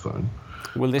Essential phone.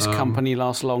 Will this company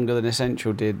last longer than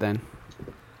Essential did then?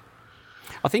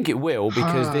 I think it will,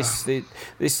 because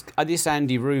this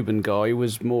Andy Rubin guy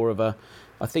was more of a,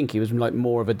 I think he was like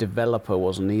more of a developer,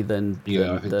 wasn't he, than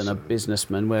a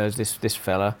businessman, whereas this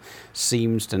fella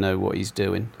seems to know what he's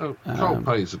doing. Carl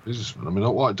Pei is a businessman. I mean,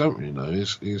 what I don't really know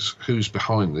is who's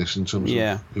behind this in terms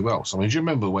of who else. I mean, do you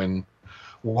remember when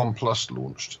OnePlus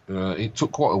launched? It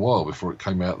took quite a while before it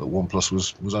came out that OnePlus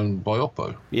was owned by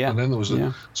Oppo. Yeah. And then there was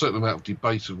a certain amount of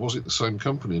debate of was it the same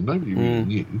company, and nobody really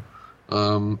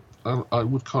knew. I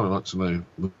would kind of like to know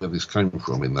where this came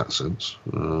from in that sense.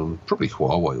 Probably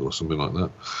Huawei or something like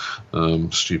that.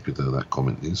 Stupid though that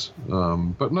comment is.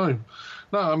 But no.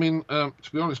 I mean, to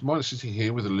be honest, mine's sitting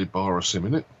here with a Libara SIM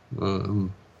in it.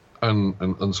 And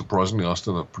unsurprisingly, I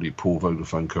still have pretty poor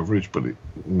Vodafone coverage, but it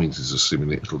means there's a SIM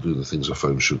in it. It'll do the things a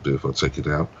phone should do if I take it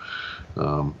out.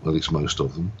 At least most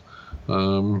of them.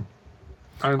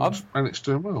 And it's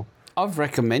doing well. I've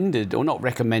recommended, or not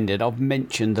recommended, I've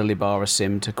mentioned the Libara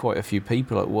SIM to quite a few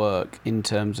people at work in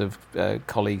terms of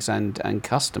colleagues and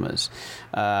customers.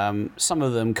 Some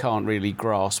of them can't really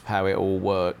grasp how it all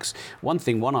works. One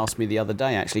asked me the other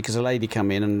day, actually, because a lady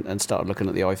came in and started looking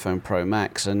at the iPhone Pro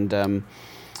Max, and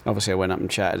obviously I went up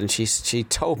and chatted, and she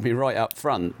told me right up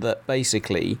front that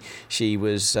basically she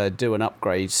was due an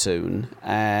upgrade soon,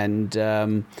 and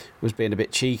was being a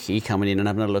bit cheeky coming in and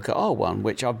having a look at our one,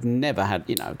 which I've never had,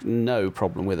 no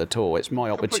problem with at all. It's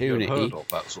my opportunity. Heard of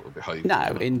that sort of behaviour.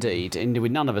 No, indeed.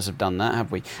 None of us have done that,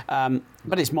 have we?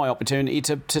 But it's my opportunity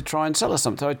to try and sell her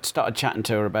something. So I started chatting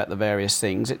to her about the various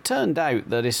things. It turned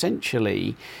out that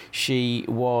essentially she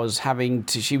was going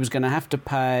to have to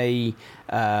pay,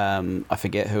 I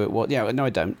forget who it was. Yeah, no, I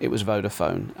don't. It was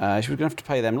Vodafone. She was going to have to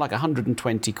pay them like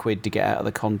 £120 to get out of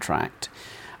the contract.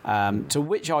 To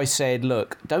which I said,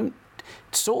 look, don't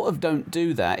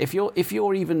do that. If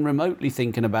you're even remotely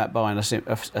thinking about buying a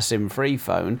SIM-free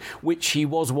phone, which she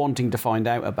was wanting to find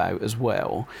out about as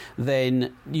well,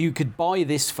 then you could buy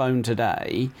this phone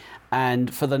today,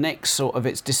 and for the next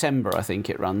it's December, I think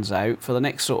it runs out, for the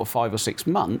next 5 or 6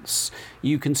 months,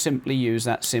 you can simply use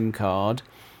that SIM card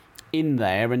in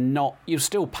there, and you'll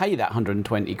still pay that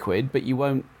 £120, but you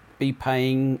won't be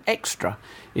paying extra,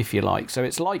 if you like. So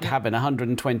it's like having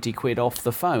 £120 off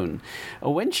the phone.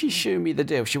 When she showed me the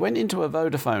deal, she went into a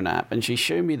Vodafone app and she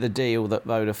showed me the deal that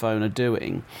Vodafone are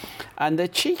doing, and they're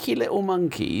cheeky little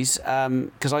monkeys,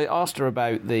 because I asked her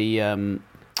about the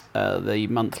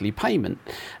monthly payment,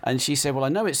 and she said, well, I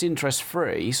know it's interest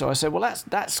free. So I said, well,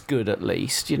 that's good, at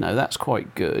least, that's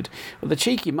quite good. Well, the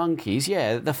cheeky monkeys,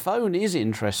 the phone is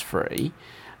interest free,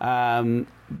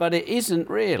 But it isn't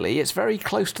really. It's very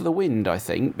close to the wind, I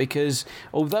think, because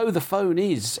although the phone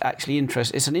is actually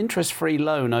it's an interest-free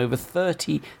loan over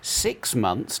 36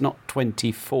 months, not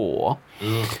 24.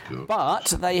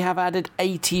 But they have added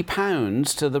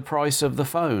 £80 to the price of the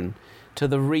phone, to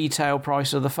the retail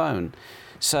price of the phone.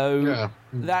 So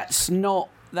that's not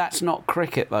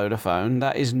cricket, Vodafone.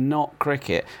 That is not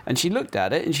cricket. And she looked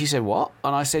at it and she said, what?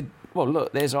 And I said, well,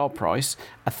 look, there's our price,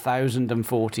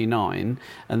 1,049,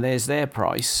 and there's their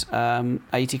price,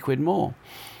 80 quid more.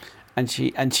 And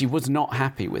she was not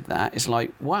happy with that. It's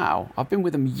like, wow, I've been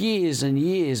with them years and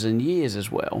years and years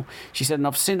as well. She said, and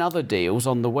I've seen other deals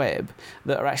on the web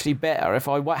that are actually better if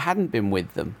I hadn't been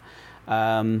with them.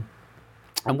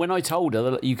 And when I told her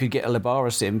that you could get a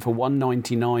Lebara SIM for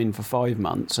 $1.99 for 5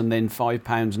 months and then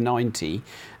 £5.90,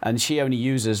 and she only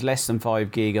uses less than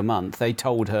 5 gig a month, they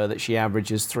told her that she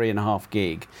averages 3.5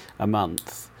 gig a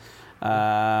month.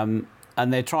 And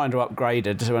they're trying to upgrade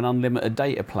her to an unlimited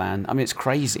data plan. I mean, it's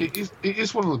crazy. It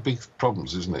is one of the big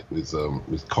problems, isn't it,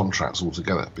 with contracts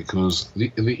altogether? Because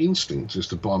the instinct is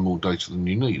to buy more data than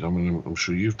you need. I mean, I'm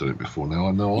sure you've done it before now.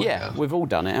 I know I have. We've all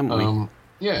done it, haven't we?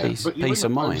 Yeah, but peace of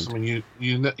mind. I mean,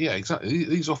 yeah, exactly.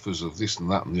 These offers of this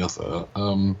and that and the other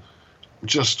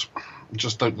just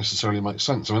don't necessarily make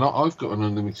sense. I mean, I've got an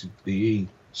unlimited EE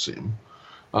SIM,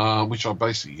 which I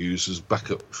basically use as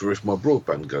backup for if my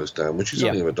broadband goes down, which is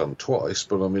only ever done twice.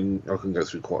 But I mean, I can go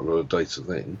through quite a lot of data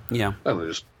then. Yeah, and I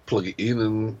just plug it in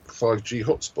and 5G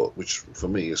hotspot, which for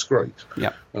me is great.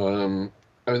 Yeah.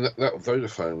 I mean, that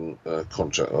Vodafone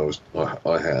contract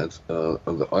I had,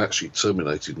 and that I actually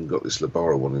terminated and got this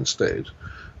Lebara one instead,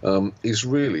 is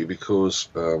really because,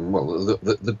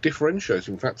 the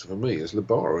differentiating factor for me is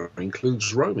Lebara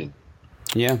includes roaming.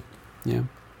 Yeah.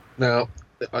 Now,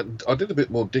 I did a bit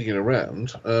more digging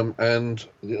around, and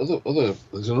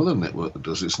there's another network that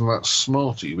does this, and that's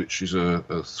Smarty, which is a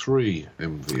 3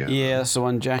 MVN. Yeah, that's the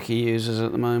one Jackie uses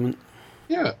at the moment.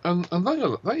 Yeah, and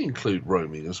they include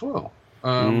roaming as well.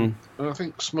 And I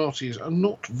think Smarty is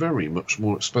not very much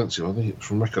more expensive. I think,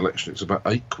 from recollection, it's about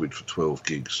 8 quid for 12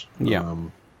 gigs. Yeah.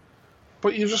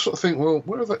 But you just sort of think, well,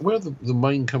 where are the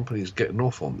main companies getting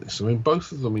off on this? I mean,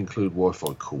 both of them include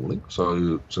Wi-Fi calling,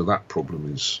 so that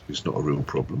problem is not a real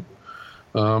problem.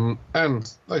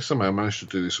 And they somehow managed to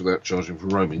do this without charging for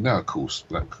roaming. Now, of course,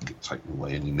 that could get taken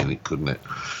away any minute, couldn't it?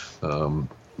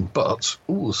 But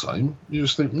all the same, you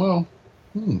just think, well,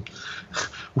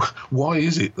 why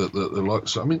is it that they're like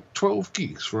so? I mean, 12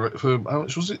 gigs for how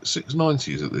much was it?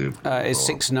 $6.90, is it? It's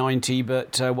 $6.90,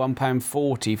 but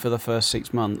 £1.40 for the first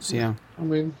 6 months. Yeah. I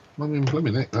mean,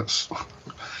 blimey, that's.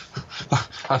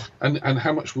 and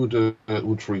how much would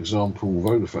for example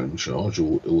Vodafone charge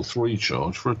or 3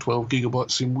 charge for a 12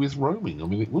 gigabyte SIM with roaming? I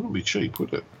mean, it wouldn't be cheap,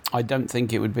 would it? I don't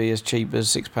think it would be as cheap as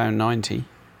 £6.90.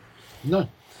 No.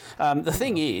 The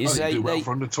thing is, they do well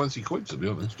for under 20 quid, to be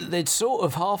honest. They'd sort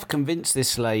of half convinced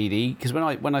this lady, because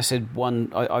when I said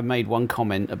I made one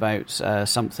comment about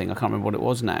something, I can't remember what it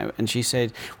was now, and she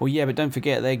said, well, yeah, but don't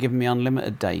forget they're giving me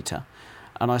unlimited data.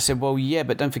 And I said, well, yeah,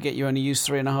 but don't forget you only use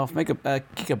 3.5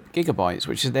 gigabytes,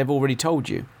 which they've already told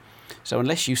you. So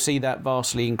unless you see that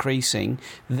vastly increasing,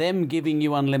 them giving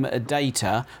you unlimited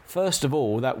data, first of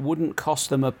all, that wouldn't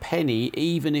cost them a penny,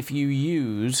 even if you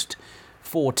used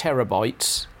 4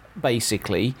 terabytes,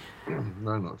 basically.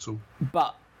 No, not at all.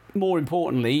 But more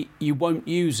importantly, you won't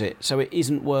use it, so it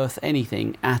isn't worth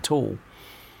anything at all.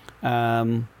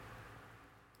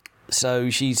 So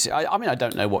she's, I mean, I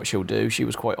don't know what she'll do. She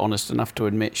was quite honest enough to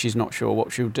admit she's not sure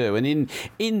what she'll do. And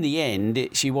in the end,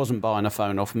 she wasn't buying a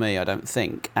phone off me, I don't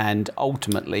think. And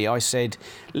ultimately, I said,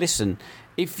 listen,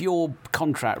 if your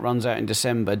contract runs out in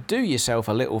December, do yourself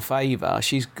a little favour.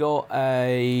 She's got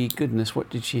what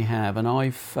did she have? An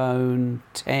iPhone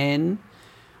 10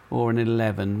 or an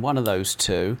 11, one of those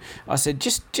two. I said,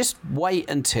 just wait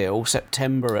until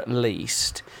September at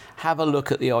least. Have a look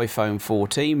at the iPhone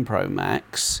 14 Pro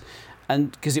Max,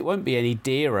 and because it won't be any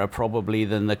dearer probably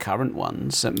than the current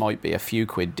ones. It might be a few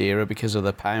quid dearer because of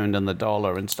the pound and the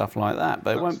dollar and stuff like that,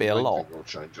 but it won't be a lot. I'll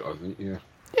change it, I think, yeah.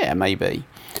 Yeah, maybe.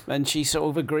 And she sort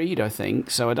of agreed, I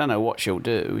think. So I don't know what she'll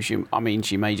do. She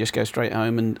may just go straight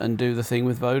home and do the thing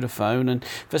with Vodafone. And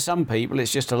for some people,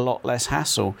 it's just a lot less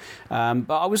hassle. But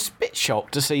I was a bit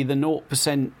shocked to see the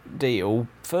 0% deal.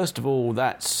 First of all,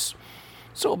 that's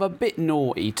sort of a bit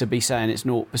naughty to be saying it's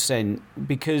 0%,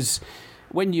 because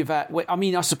when you've had, I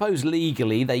mean, I suppose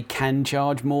legally they can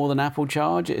charge more than Apple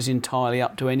charge. It is entirely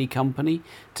up to any company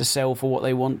to sell for what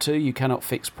they want to. You cannot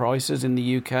fix prices in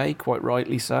the UK, quite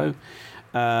rightly so.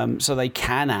 So they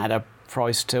can add a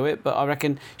price to it, but I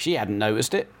reckon she hadn't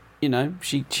noticed it. You know,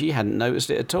 she hadn't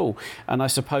noticed it at all. And I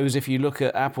suppose if you look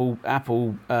at Apple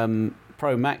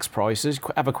Pro Max prices,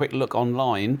 have a quick look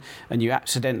online, and you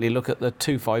accidentally look at the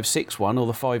 256 one or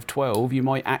the 512, you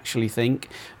might actually think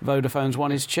Vodafone's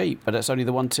one is cheap, but it's only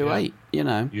the 128. You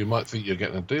know, you might think you're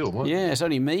getting a deal, mightn't you? Yeah, it's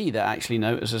only me that actually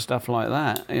notices stuff like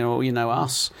that.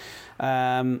 Us.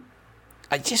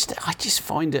 I just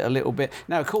find it a little bit.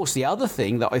 Now, of course, the other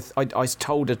thing that I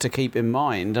told her to keep in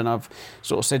mind, and I've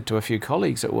sort of said to a few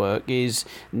colleagues at work, is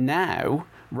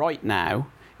right now,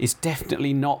 is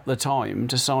definitely not the time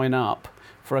to sign up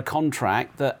for a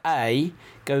contract that A,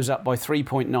 goes up by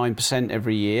 3.9%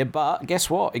 every year, but guess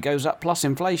what? It goes up plus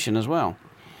inflation as well.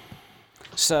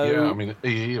 So yeah, I mean,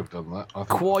 EE have done that. I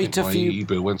think my EE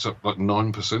bill went up like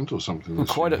 9% or something.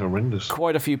 That's horrendous.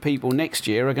 Quite a few people next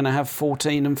year are going to have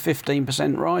 14 and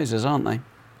 15% rises, aren't they?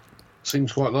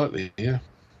 Seems quite likely, yeah.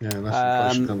 Yeah, unless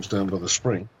inflation comes down by the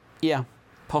spring. Yeah,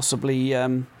 possibly.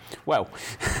 Well,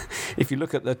 if you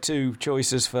look at the two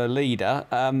choices for leader,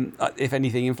 if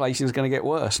anything, inflation is going to get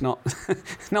worse, not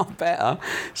better.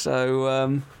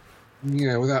 So.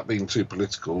 Yeah, without being too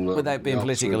political. Without being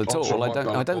political at all,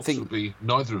 I don't think be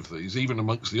neither of these, even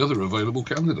amongst the other available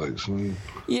candidates.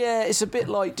 Yeah, it's a bit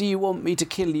like, do you want me to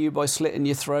kill you by slitting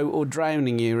your throat or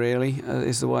drowning you? Really,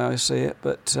 is the way I see it.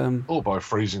 But or by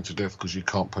freezing to death because you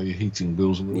can't pay your heating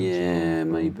bills in the winter. Yeah,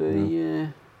 maybe. Yeah.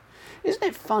 Isn't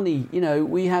it funny? You know,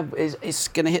 it's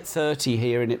going to hit 30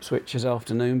 here in Ipswich this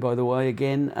afternoon, by the way,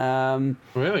 again.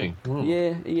 Really? Oh.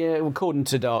 Yeah, according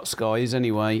to Dark Skies,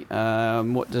 anyway.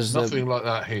 Nothing like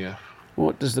that here.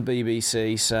 What does the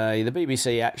BBC say? The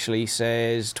BBC actually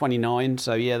says 29,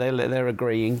 so yeah, they're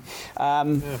agreeing. Yeah,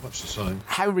 much the same.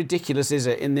 How ridiculous is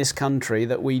it in this country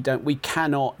that we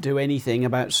cannot do anything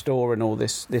about storing all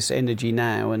this energy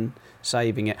now and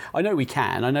saving it? I know we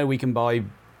can. I know we can buy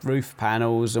roof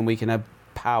panels and we can have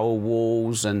power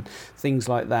walls and things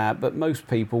like that, but most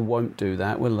people won't do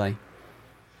that, will they?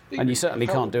 And you certainly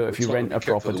can't do it if you rent a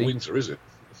property. For the winter, is it?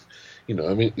 You know,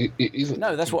 I mean, it isn't.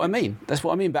 No, that's what I mean.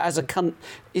 But as a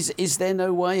is there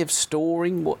no way of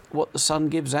storing what the sun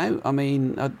gives out? I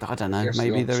mean, I don't know.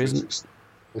 Maybe there isn't.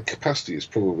 The capacity is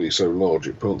probably so large.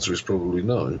 The answer is probably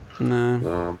no.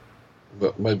 No.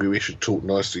 But maybe we should talk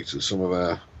nicely to some of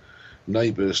our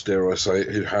neighbours, dare I say,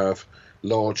 who have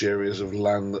large areas of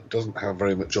land that doesn't have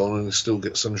very much on and still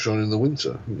get sunshine in the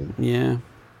winter. You know? Yeah.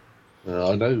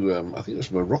 I know. I think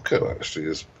it's Morocco actually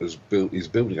is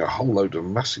building a whole load of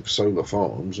massive solar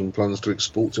farms and plans to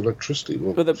export electricity.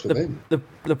 But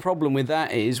the problem with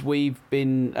that is we've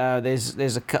been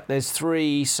there's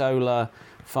 3 solar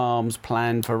farms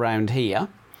planned for around here,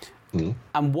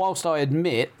 and whilst I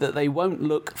admit that they won't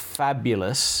look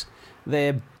fabulous,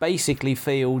 they're basically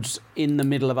fields in the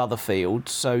middle of other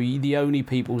fields, so the only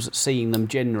people seeing them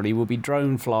generally will be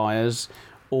drone flyers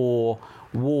or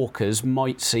walkers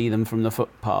might see them from the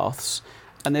footpaths.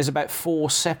 And there's about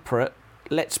 4 separate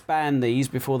let's ban these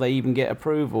before they even get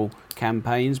approval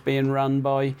campaigns being run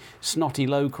by snotty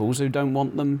locals who don't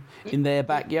want them in their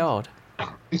backyard.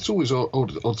 It's always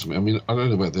odd to me. I mean, I don't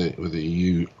know whether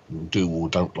you do or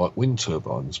don't like wind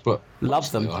turbines, but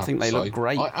love them. I think they look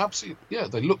great. I absolutely, yeah,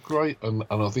 they look great, and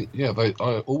I think, yeah,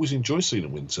 I always enjoy seeing a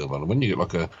wind turbine. And when you get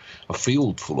like a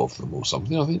field full of them or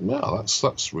something, I think, wow,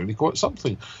 that's really quite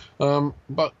something.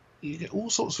 But you get all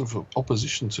sorts of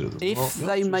opposition to them. If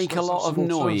they make a lot of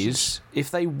noise, if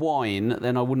they whine,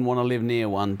 then I wouldn't want to live near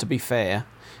one, to be fair.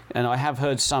 And I have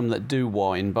heard some that do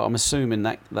whine, but I'm assuming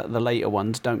that the later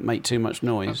ones don't make too much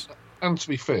noise. And to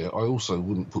be fair, I also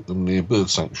wouldn't put them near bird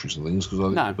sanctuaries and things, because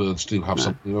I think birds do have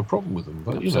something of a problem with them.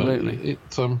 But absolutely,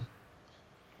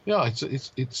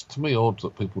 it's to me odd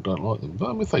that people don't like them. But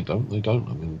I mean, if they don't, they don't.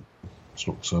 I mean, it's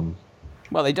not.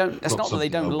 Well, they don't. It's not that they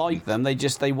don't like them.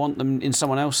 They want them in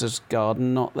someone else's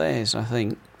garden, not theirs. I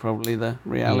think probably the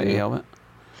reality of it.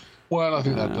 Well, I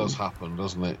think that does happen,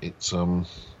 doesn't it? It's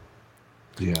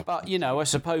yeah. But I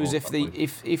suppose if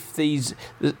these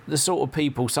the sort of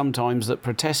people sometimes that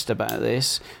protest about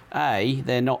this,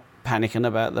 they're not panicking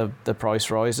about the price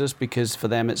rises because for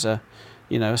them it's a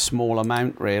small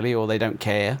amount really, or they don't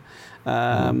care.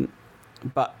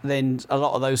 But then a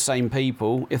lot of those same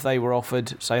people, if they were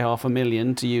offered, say,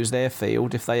 $500,000 to use their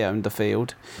field, if they owned the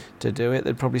field to do it,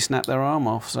 they'd probably snap their arm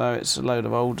off. So it's a load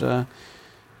of old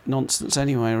nonsense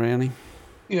anyway, really.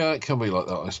 Yeah, it can be like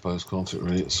that, I suppose, can't it,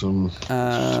 really? It's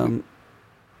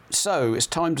So it's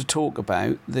time to talk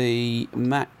about the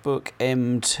MacBook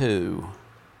M2.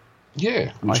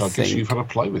 Yeah, which I guess you've had a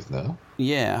play with now.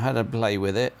 Yeah, I had a play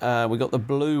with it. We got the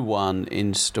blue one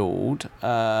installed.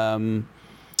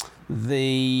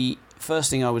 The first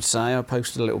thing I would say, I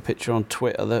posted a little picture on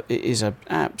Twitter that it is an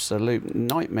absolute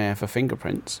nightmare for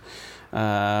fingerprints.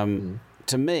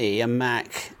 To me, a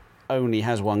Mac only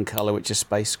has one colour, which is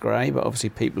space grey, but obviously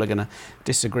people are going to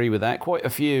disagree with that. Quite a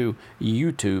few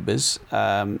YouTubers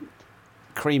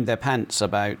creamed their pants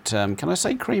about... can I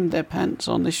say creamed their pants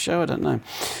on this show? I don't know.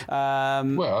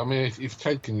 Well, I mean, if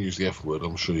Kate can use the F word,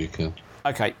 I'm sure you can.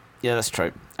 Okay, yeah, that's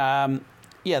true.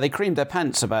 Yeah, they creamed their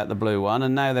pants about the blue one,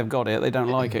 and now they've got it. They don't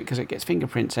like it because it gets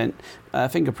fingerprint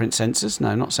sensors.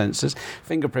 No, not sensors.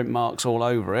 Fingerprint marks all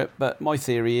over it. But my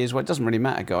theory is, well, it doesn't really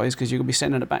matter, guys, because you're going to be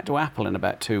sending it back to Apple in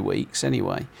about 2 weeks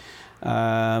anyway.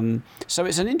 So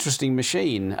it's an interesting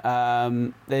machine.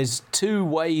 There's 2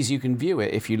 ways you can view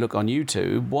it if you look on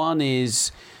YouTube. One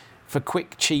is for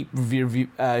quick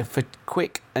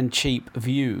and cheap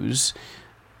views.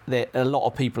 A lot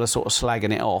of people are sort of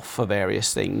slagging it off for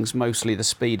various things, mostly the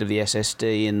speed of the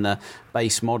SSD in the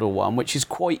base model one, which is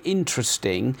quite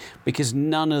interesting because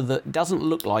doesn't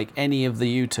look like any of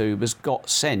the YouTubers got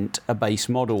sent a base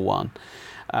model one.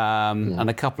 And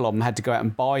a couple of them had to go out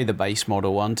and buy the base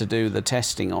model one to do the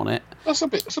testing on it. That's a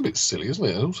bit silly, isn't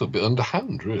it? Also a bit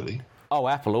underhand, really. Oh,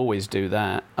 Apple always do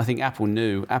that. I think Apple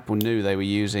knew they were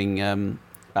using...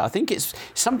 I think it's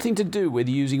something to do with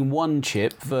using one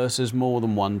chip versus more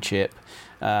than one chip,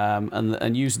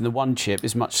 and using the one chip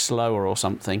is much slower or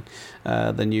something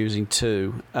than using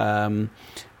 2.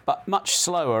 But much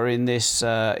slower in this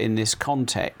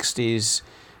context is,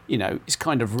 it's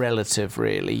kind of relative,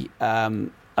 really.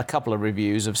 A couple of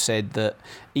reviews have said that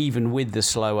even with the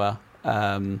slower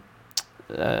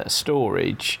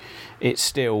storage, it's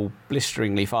still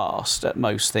blisteringly fast at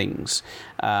most things.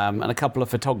 And a couple of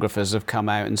photographers have come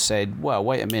out and said, well,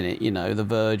 wait a minute, The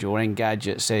Verge or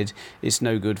Engadget said it's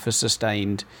no good for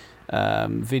sustained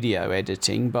video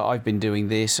editing, but I've been doing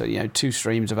this, 2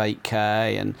 streams of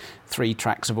 8K and 3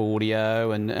 tracks of audio,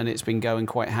 and it's been going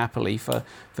quite happily for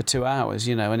 2 hours,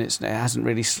 and it hasn't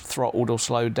really throttled or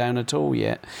slowed down at all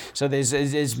yet. So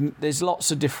there's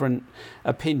lots of different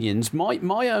opinions.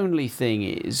 My only thing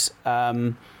is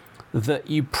that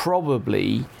you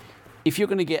probably, if you're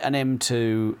going to get an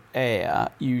M2 Air,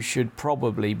 you should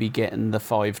probably be getting the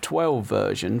 512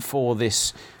 version for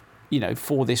this.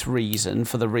 For this reason.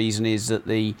 For the reason is that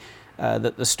the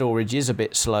storage is a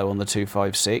bit slow on the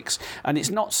 256, and it's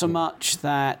not so much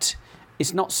that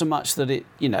it's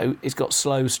got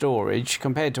slow storage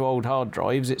compared to old hard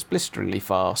drives. It's blisteringly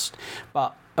fast,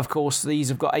 but of course these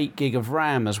have got 8 gig of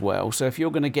RAM as well. So if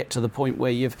you're going to get to the point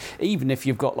where even if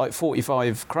you've got like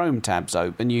 45 Chrome tabs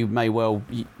open, you may well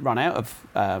run out of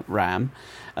RAM.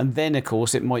 And then, of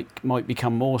course, it might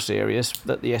become more serious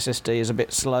that the SSD is a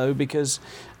bit slow because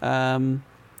it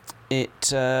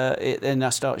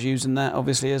then starts using that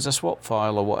obviously as a swap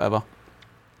file or whatever.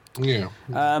 Yeah.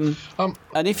 And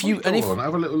if you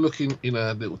have a little look in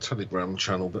a little Telegram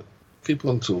channel, but keep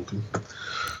on talking.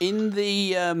 In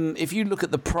the if you look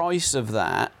at the price of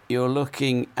that, you're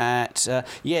looking at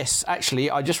yes. Actually,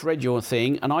 I just read your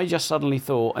thing, and I just suddenly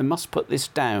thought I must put this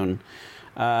down.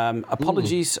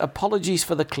 Apologies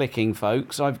for the clicking,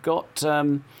 folks. I've got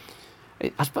I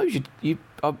suppose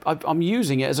I'm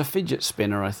using it as a fidget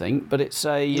spinner, I think, but it's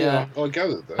I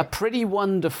gathered that. a pretty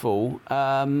wonderful.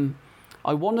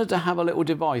 I wanted to have a little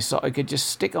device that I could just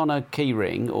stick on a key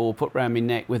ring or put round my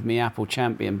neck with my Apple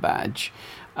Champion badge.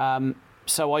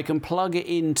 So I can plug it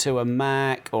into a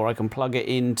Mac, or I can plug it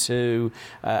into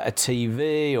a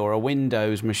TV or a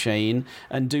Windows machine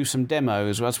and do some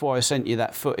demos. That's why I sent you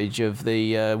that footage of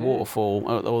the waterfall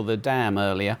or the dam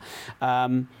earlier,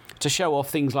 to show off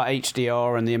things like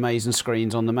HDR and the amazing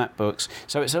screens on the MacBooks.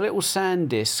 So it's a little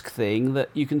SanDisk thing that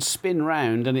you can spin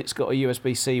round, and it's got a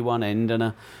USB-C one end and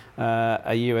a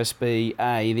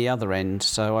USB-A the other end.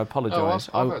 So I apologise.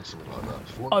 I've had something like that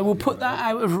before. I will put that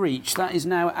out of reach. That is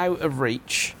now out of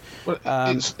reach. Well,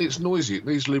 it's noisy. It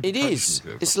needs lubrication. It is.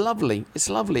 It's lovely. It's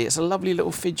lovely. It's a lovely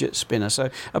little fidget spinner.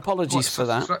 So apologies for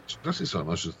that. That's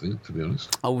something I should think, to be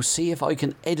honest. I will see if I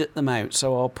can edit them out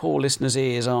so our poor listeners'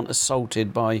 ears aren't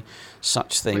assaulted by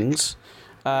such things.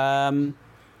 To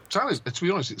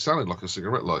be honest, it sounded like a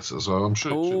cigarette lighter, so I'm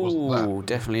sure it wasn't that. Oh,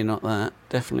 definitely not that.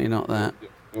 Definitely not that.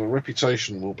 Your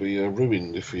reputation will be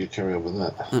ruined if you carry on with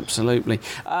that. Absolutely.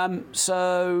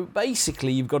 So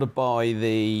basically, you've got to buy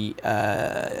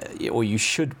or you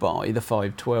should buy the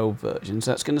 512 version.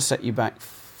 So that's going to set you back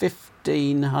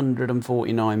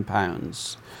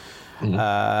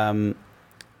 £1,549.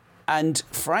 And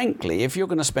frankly, if you're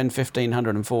going to spend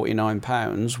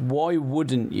 £1,549, why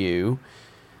wouldn't you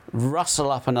rustle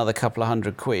up another couple of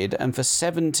 £100 and for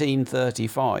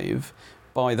 $1,735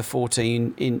 buy the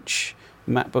 14-inch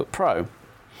MacBook Pro?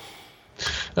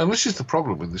 And this is the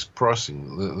problem with this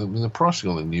pricing. The pricing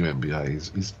on the new NBA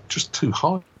is just too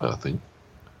high, I think.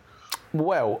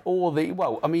 Well,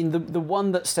 I mean, the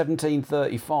one that's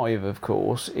 1735, of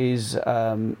course, is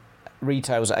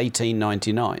retails at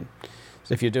 1899.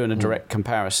 So if you're doing a direct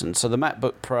comparison, so the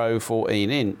MacBook Pro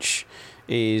 14-inch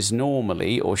is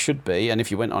normally, or should be, and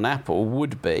if you went on Apple,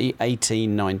 would be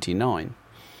 1899.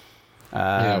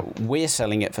 We're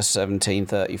selling it for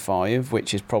 1735,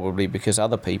 which is probably because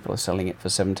other people are selling it for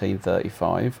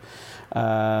 1735.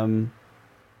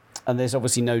 And there's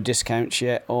obviously no discounts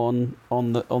yet on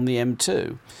the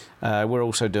M2. We're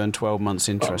also doing 12 months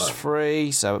interest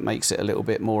free, so it makes it a little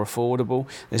bit more affordable.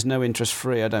 There's no interest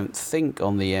free, I don't think,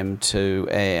 on the M2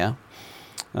 Air.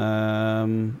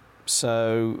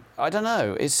 So I don't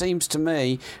know. It seems to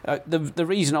me the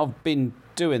reason I've been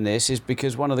doing this is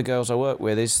because one of the girls I work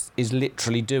with is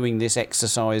literally doing this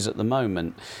exercise at the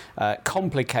moment,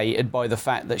 complicated by the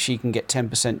fact that she can get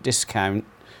 10% discount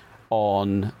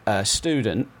on a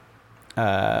student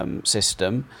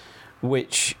system,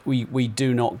 which we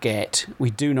do not get. We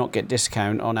do not get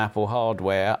discount on Apple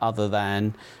hardware other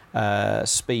than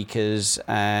speakers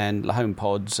and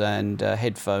HomePods and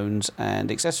headphones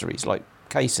and accessories like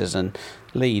cases and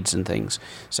leads and things.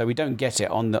 So we don't get it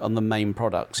on the main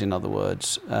products, in other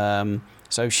words.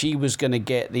 So she was going to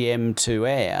get the M2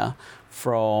 Air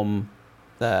from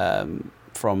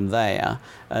there,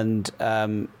 and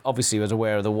obviously was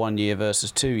aware of the 1 year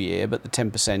versus 2 year, but the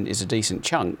 10% is a decent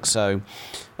chunk. So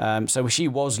she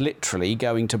was literally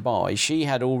going to buy. She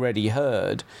had already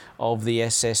heard of the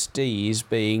SSDs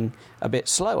being a bit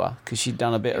slower because she'd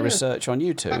done a bit of research on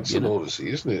YouTube. That's an odyssey,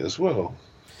 isn't it, as well?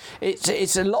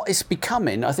 It's a lot. It's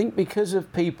becoming, I think, because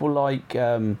of people like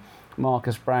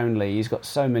Marcus Brownlee. He's got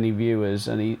so many viewers,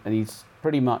 and he's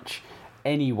pretty much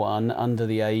anyone under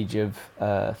the age of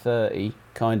 30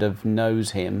 kind of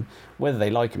knows him. Whether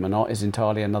they like him or not is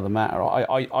entirely another matter.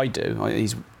 I do.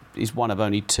 He's one of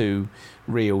only 2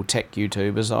 real tech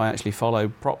YouTubers I actually follow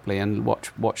properly and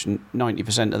watch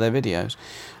 90% of their videos.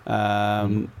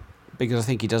 Because I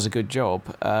think he does a good job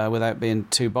without being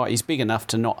too biased. He's big enough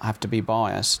to not have to be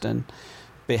biased and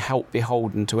be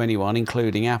beholden to anyone,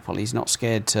 including Apple. He's not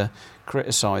scared to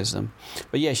criticise them.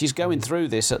 But yeah, she's going through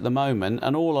this at the moment,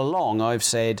 and all along I've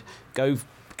said, go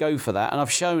for that. And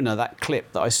I've shown her that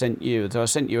clip that I sent you. So I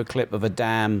sent you a clip of a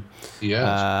dam.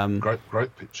 Yeah,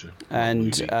 great picture.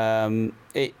 And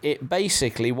it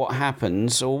basically what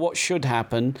happens, or what should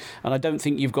happen, and I don't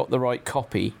think you've got the right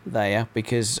copy there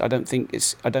because I don't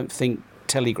think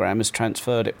Telegram has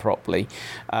transferred it properly.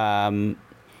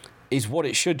 Is what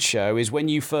it should show is when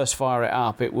you first fire it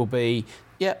up, it will be,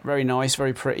 yeah, very nice,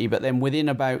 very pretty, but then within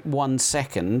about 1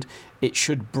 second, it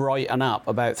should brighten up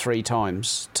about 3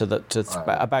 times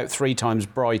about 3 times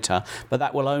brighter. But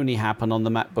that will only happen on the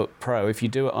MacBook Pro. If you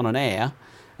do it on an Air,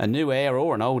 a new Air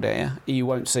or an old Air, you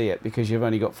won't see it because you've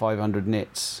only got 500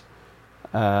 nits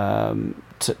to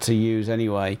use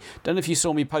anyway. Don't know if you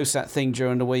saw me post that thing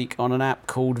during the week on an app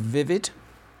called Vivid.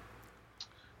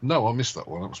 No, I missed that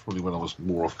one. That was probably when I was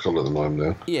more off colour than I am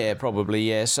now. Yeah, probably,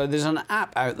 yeah. So there's an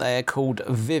app out there called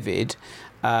Vivid,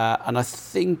 and I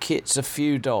think it's a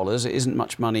few dollars. It isn't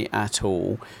much money at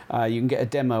all. You can get a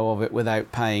demo of it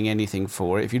without paying anything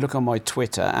for it. If you look on my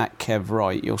Twitter,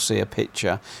 @KevWright, you'll see a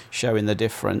picture showing the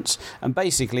difference. And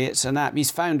basically, it's an app. He's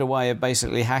found a way of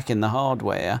basically hacking the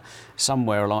hardware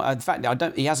somewhere along. In fact,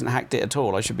 he hasn't hacked it at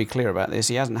all. I should be clear about this.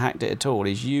 He hasn't hacked it at all.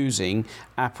 He's using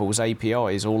Apple's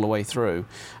APIs all the way through.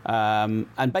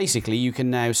 And basically, you can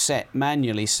now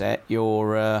manually set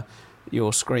your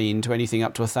screen to anything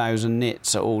up to 1,000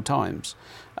 nits at all times.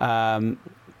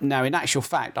 Now, in actual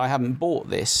fact, I haven't bought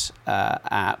this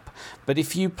app, but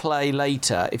if you play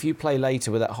later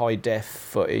with that high def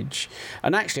footage,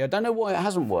 and actually, I don't know why it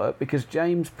hasn't worked because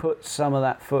James put some of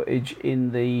that footage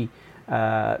in the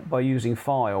by using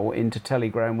File into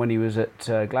Telegram when he was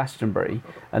at Glastonbury,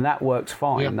 and that works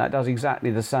fine. Yeah. That does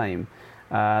exactly the same.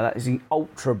 That is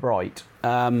ultra bright.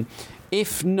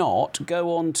 If not,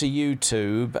 go on to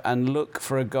YouTube and look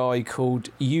for a guy called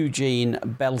Eugene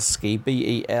Belsky,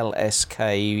 Belsky,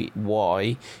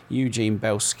 Eugene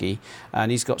Belsky,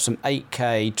 and he's got some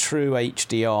 8K true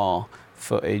HDR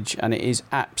footage, and it is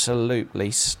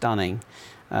absolutely stunning.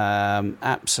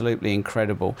 Absolutely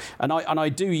incredible, and I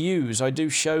do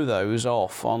show those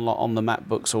off on the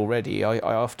MacBooks already. I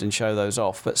often show those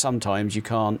off, but sometimes you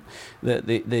can't.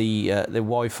 The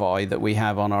Wi-Fi that we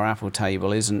have on our Apple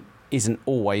table isn't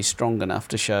always strong enough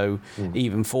to show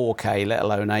even 4K, let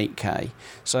alone 8K.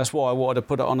 So that's why I wanted to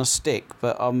put it on a stick,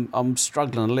 but I'm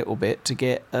struggling a little bit to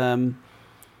get.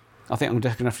 I think I'm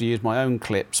just going to have to use my own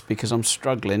clips because I'm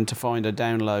struggling to find a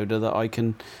downloader that I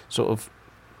can sort of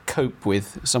cope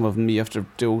with. Some of them you have to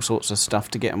do all sorts of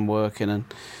stuff to get them working and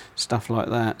stuff like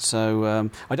that. So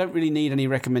I don't really need any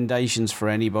recommendations for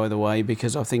any, by the way,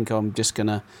 because I think I'm just going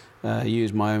to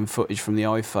use my own footage from the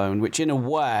iPhone, which in a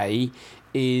way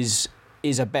is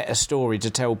a better story to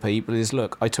tell people. Is,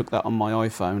 look, I took that on my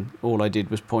iPhone. All I did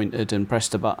was pointed and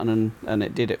pressed a button and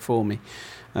it did it for me.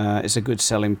 It's a good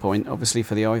selling point, obviously,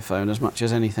 for the iPhone as much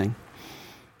as anything.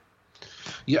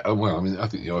 Yeah, well, I mean, I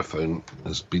think the iPhone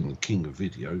has been the king of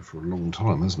video for a long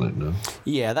time, hasn't it? No.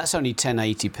 Yeah, that's only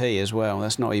 1080p as well.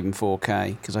 That's not even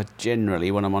 4K, because I generally,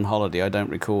 when I'm on holiday, I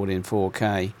don't record in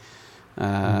 4K.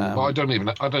 But I don't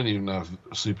even have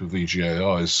Super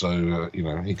VGA eyes, so you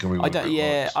know, he can. I don't.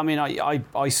 Yeah, I mean, I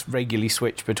regularly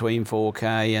switch between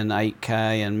 4K and 8K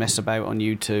and mess about on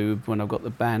YouTube when I've got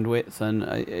the bandwidth,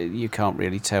 and you can't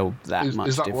really tell that much.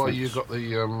 Is that difference. why you got the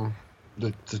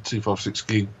 256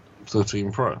 gig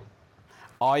 13 Pro?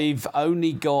 I've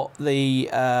only got the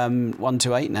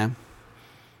 128 now.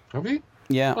 Have you?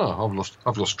 Yeah. Oh,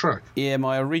 I've lost track. Yeah,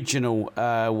 my original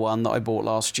one that I bought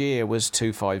last year was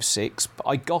 256. But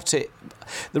I got it.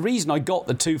 The reason I got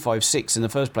the 256 in the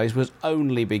first place was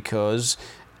only because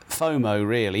FOMO,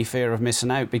 really, fear of missing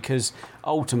out, because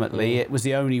ultimately it was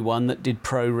the only one that did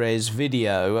ProRes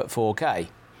video at 4K.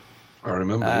 I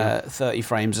remember. 30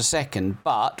 frames a second.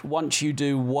 But once you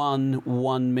do one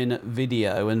 1-minute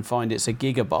video and find it's a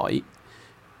gigabyte,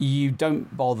 you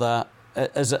don't bother.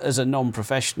 As a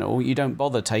non-professional, you don't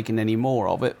bother taking any more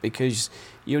of it because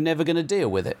you're never going to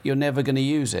deal with it. You're never going to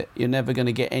use it. You're never going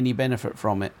to get any benefit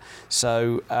from it.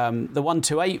 So the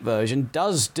 128 version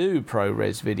does do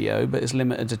ProRes video, but it's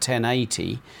limited to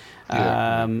 1080.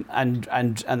 Yeah.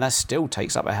 And that still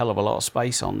takes up a hell of a lot of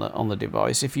space on the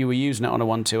device. If you were using it on a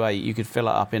 128, you could fill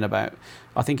it up in about,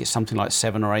 I think it's something like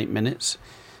 7 or 8 minutes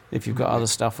if you've got other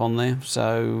stuff on there.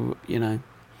 So, you know,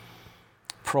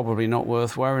 probably not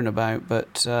worth worrying about.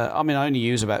 But, I mean, I only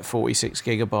use about 46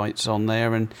 gigabytes on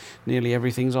there and nearly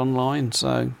everything's online.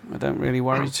 So I don't really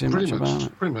worry too much about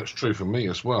it. Pretty much true for me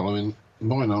as well. I mean,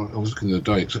 mine, I was looking the other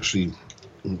day, it's actually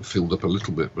filled up a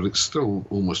little bit, but it's still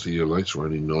almost a year later,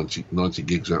 only 90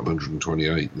 gigs out of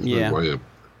 128. There's no way a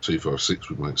 256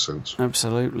 would make sense.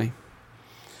 Absolutely.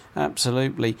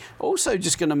 Also,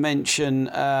 just going to mention,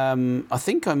 I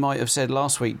think I might have said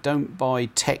last week, don't buy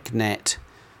TechNet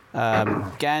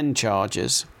GAN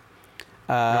chargers.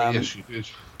 Yes, you did.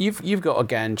 You've got a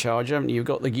GAN charger, haven't you? You've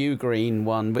got the Ugreen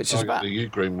one, which is about the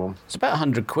Ugreen one. It's about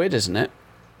 £100, isn't it?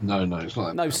 No, it's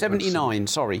not. No, 79.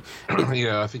 Sorry.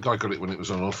 Yeah, I think I got it when it was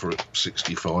on offer at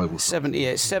 65 or 70. Yeah,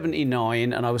 it's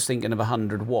 79, and I was thinking of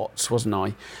 100 watts, wasn't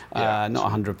I? Yeah,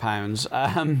 not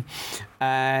 £100.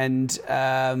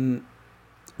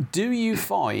 Do you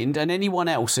find, and anyone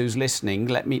else who's listening,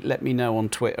 let me know on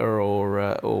Twitter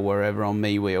or wherever, on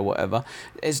MeWe or whatever.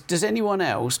 Does anyone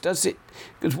else,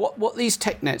 because what these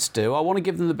TechNets do, I want to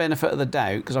give them the benefit of the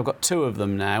doubt because I've got 2 of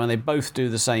them now and they both do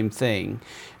the same thing.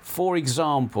 For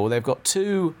example, they've got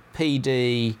 2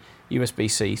 PD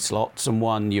USB-C slots and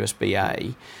 1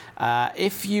 USB-A.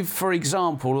 If you, for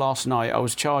example, last night I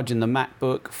was charging the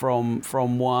MacBook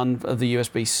from one of the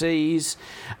USB-Cs,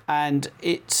 and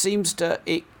it seems to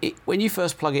when you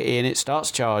first plug it in, it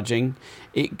starts charging,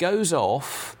 it goes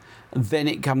off, then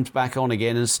it comes back on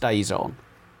again and stays on.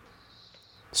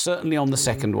 Certainly on the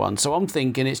second one. So I'm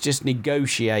thinking it's just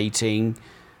negotiating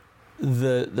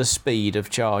the speed of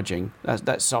charging.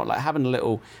 That's sort of like having a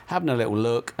little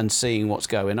look and seeing what's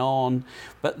going on.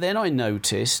 But then I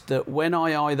noticed that when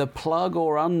I either plug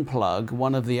or unplug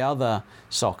one of the other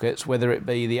sockets, whether it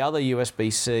be the other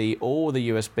USB-C or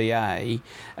the USB-A,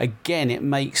 again it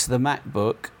makes the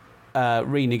MacBook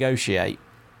renegotiate.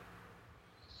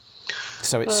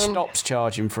 So it stops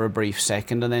charging for a brief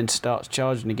second and then starts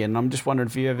charging again. And I'm just wondering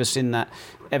if you've ever seen that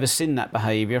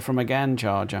behaviour from a GAN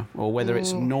charger, or whether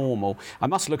it's normal. I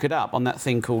must look it up on that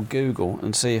thing called Google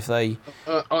and see if they...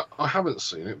 I haven't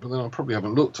seen it, but then I probably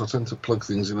haven't looked. I tend to plug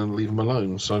things in and leave them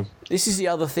alone. So this is the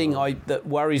other thing that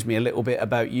worries me a little bit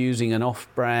about using an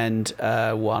off-brand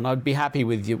one. I'd be happy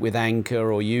with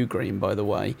Anker or Ugreen, by the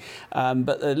way.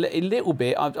 But a little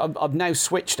bit, I've now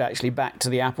switched actually back to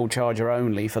the Apple charger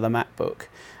only for the MacBook.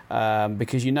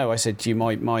 Because I said to you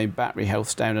my battery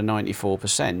health's down to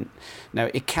 94%. Now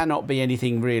it cannot be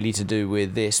anything really to do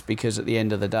with this, because at the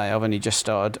end of the day I've only just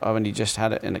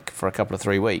had it for a couple of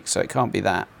 3 weeks, so it can't be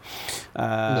that.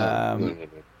 No.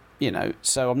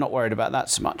 So I'm not worried about that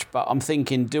so much, but I'm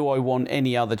thinking, do I want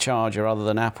any other charger other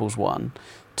than Apple's one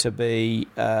to be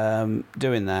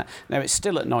doing that? Now it's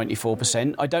still at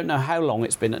 94%. I don't know how long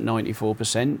it's been at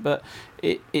 94%, but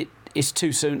it's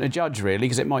too soon to judge, really,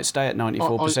 because it might stay at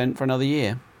 94% for another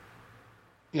year.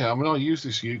 Yeah, I mean, I use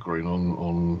this Ugreen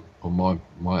on my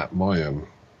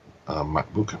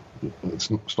MacBook. It's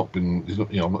not been.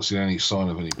 I'm not seeing any sign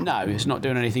of any problem. No, it's not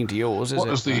doing anything to yours, is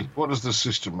it? What does the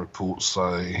system report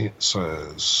say? It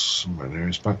says somewhere near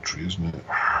his battery, isn't it?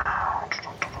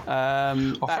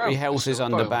 Battery health is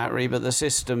under battery, but the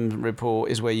system report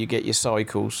is where you get your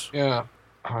cycles. Yeah,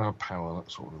 power.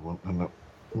 That's what we want, isn't it?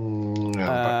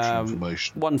 Battery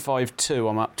information. 152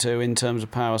 I'm up to in terms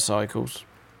of power cycles.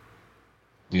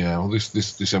 Yeah, well, this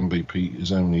MVP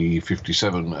is only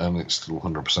 57 and it's still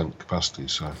 100% capacity.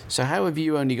 So how have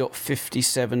you only got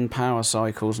 57 power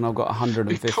cycles and I've got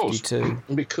 152?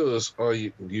 Because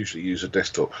I usually use a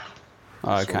desktop.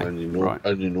 Oh, okay, so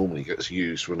only normally gets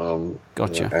used when I'm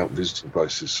out visiting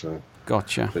places. So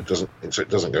gotcha. It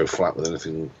doesn't go flat with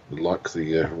anything like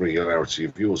the regularity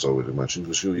of yours, I would imagine.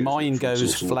 Because mine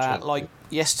goes flat. Like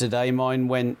yesterday, mine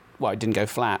went. Well, it didn't go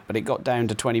flat, but it got down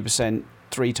to 20%.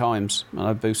 3 times and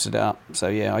I boosted it up. So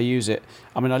yeah, I use it.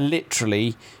 I mean, I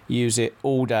literally use it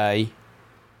all day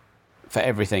for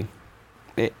everything.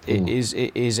 It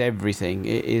is everything.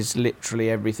 It is literally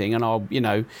everything. And I'll,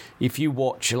 if you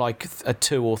watch like a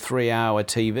 2 or 3 hour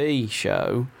TV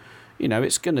show,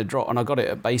 it's going to drop. And I got it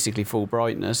at basically full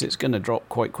brightness. It's going to drop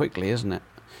quite quickly, isn't it?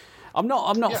 I'm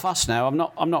not fussed now. I'm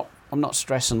not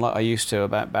stressing like I used to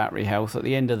about battery health. At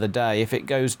the end of the day, if it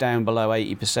goes down below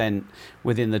 80%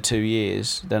 within the 2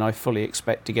 years, then I fully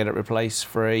expect to get it replaced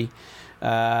free.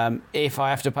 If I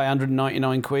have to pay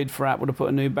 199 quid for Apple to put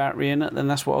a new battery in it, then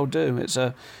that's what I'll do.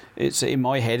 It's in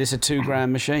my head, it's a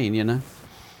 £2,000 machine,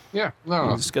 Yeah,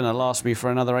 no. It's going to last me for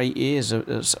another 8 years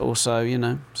or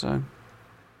so, So.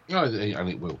 No, and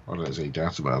it will. I don't think there's any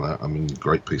doubt about that. I mean,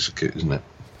 great piece of kit, isn't it?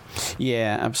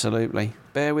 Yeah, absolutely.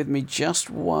 Bear with me just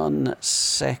 1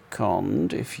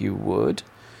 second, if you would.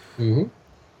 Mm-hmm.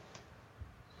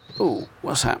 Oh,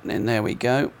 what's happening? There we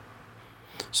go.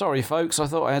 Sorry, folks. I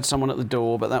thought I had someone at the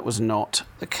door, but that was not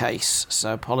the case.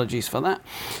 So apologies for that.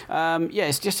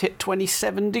 It's just hit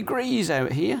 27 degrees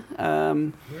out here.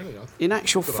 Really? In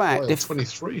actual fact, if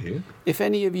 23 here. If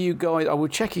any of you guys, I will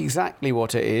check exactly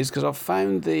what it is because I've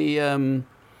found the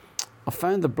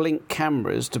Blink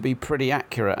cameras to be pretty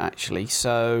accurate, actually.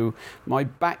 So my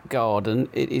back garden,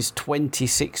 it is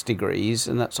 26 degrees,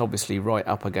 and that's obviously right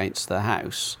up against the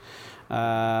house.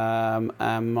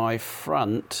 And my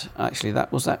front, actually,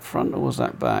 was that front or was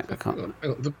that back? I can't.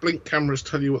 The Blink cameras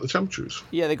tell you what the temperature is.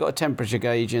 Yeah, they've got a temperature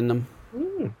gauge in them.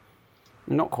 Mm.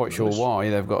 I'm not quite sure why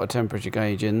they've got a temperature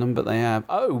gauge in them, but they have.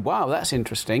 Oh, wow, that's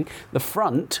interesting. The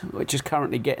front, which is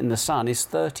currently getting the sun, is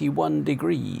 31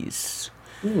 degrees.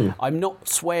 Mm. I'm not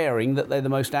swearing that they're the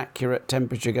most accurate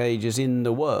temperature gauges in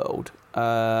the world.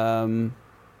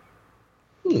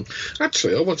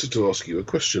 Actually, I wanted to ask you a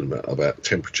question about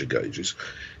temperature gauges.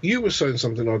 You were saying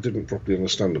something I didn't properly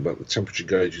understand about the temperature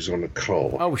gauges on a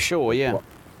car. Oh, sure, yeah.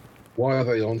 Why are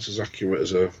they aren't as accurate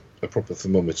as a proper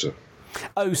thermometer?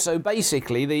 Oh, so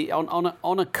basically,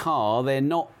 on a car, they're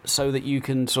not so that you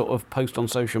can sort of post on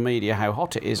social media how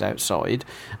hot it is outside.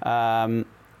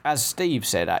 As Steve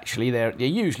said, actually, they're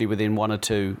usually within 1 or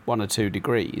 2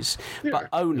 degrees, but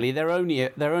they're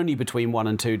only between 1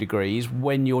 and 2 degrees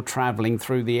when you're travelling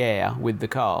through the air with the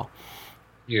car.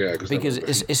 Yeah, because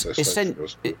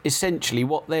essentially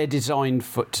what they're designed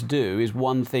to do is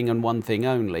one thing and one thing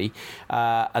only,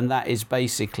 and that is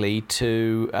basically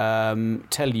to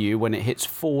tell you when it hits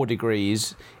 4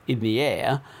 degrees in the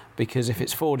air, because if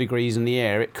it's 4 degrees in the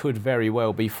air, it could very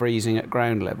well be freezing at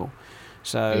ground level.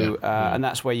 So and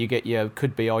that's where you get your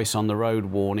could be ice on the road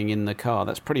warning in the car.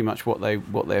 That's pretty much what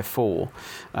they're for.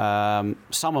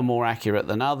 Some are more accurate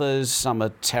than others. Some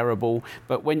are terrible.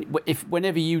 But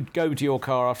whenever you go to your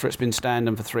car after it's been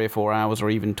standing for 3 or 4 hours or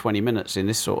even 20 minutes in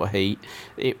this sort of heat,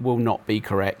 it will not be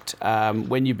correct.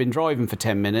 When you've been driving for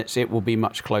 10 minutes, it will be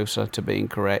much closer to being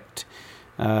correct.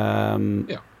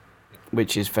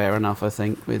 Which is fair enough, I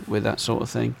think, with that sort of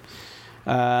thing.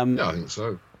 I think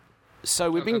so.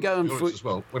 So we've been going for as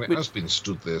well. When it has been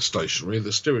stood there stationary,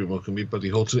 the steering wheel can be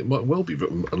bloody hot, and it might well be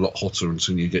a lot hotter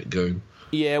until you get going.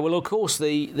 Yeah, well, of course,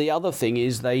 the other thing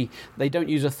is they don't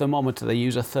use a thermometer; they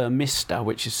use a thermistor,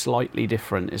 which is slightly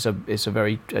different. It's a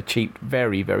very cheap,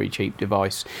 very very cheap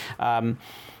device.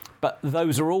 But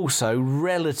those are also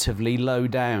relatively low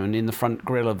down in the front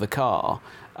grille of the car,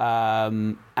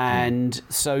 and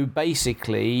so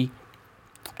basically,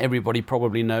 everybody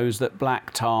probably knows that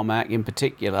black tarmac in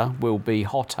particular will be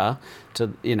hotter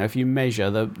to, if you measure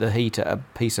the heat at a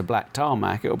piece of black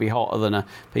tarmac, it'll be hotter than a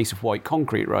piece of white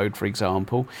concrete road, for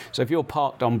example. So if you're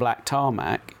parked on black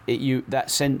tarmac, that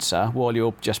sensor, while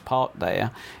you're just parked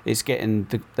there, is getting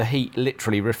the heat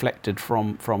literally reflected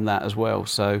from that as well.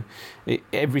 So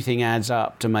everything adds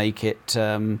up to make it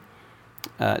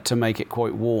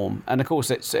quite warm. And of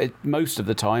course, most of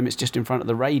the time it's just in front of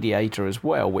the radiator as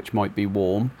well, which might be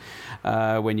warm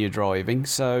when you're driving.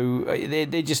 So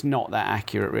they're just not that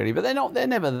accurate, really. But they're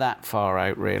never that far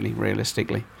out, really,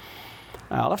 realistically.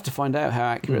 I'll have to find out how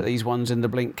accurate these ones in the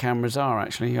Blink cameras are.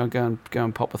 Actually, I'll go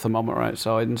and pop a thermometer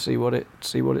outside and see what it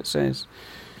says.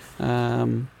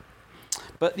 But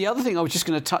the other thing I was just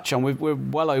going to touch on, we're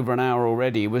well over an hour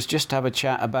already, was just to have a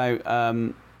chat about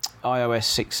iOS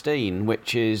 16,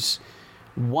 which is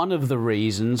one of the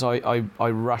reasons I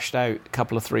rushed out a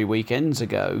couple of 3 weekends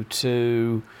ago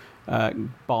to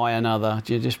buy another,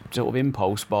 just sort of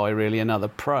impulse buy really, another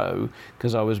Pro,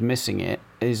 because I was missing it.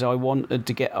 Is I wanted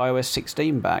to get iOS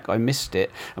 16 back. I missed it.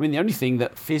 I mean, the only thing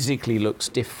that physically looks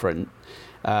different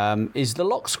is the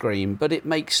lock screen, but it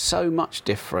makes so much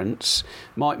difference.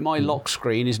 My lock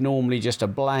screen is normally just a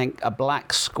black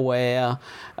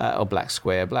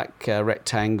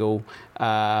rectangle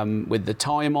with the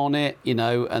time on it,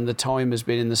 and the time has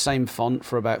been in the same font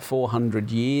for about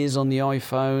 400 years on the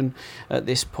iPhone at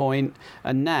this point.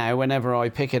 And now, whenever I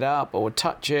pick it up or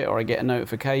touch it or I get a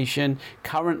notification,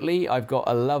 currently I've got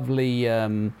a lovely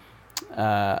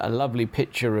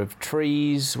picture of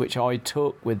trees which I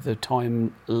took with the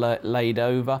time laid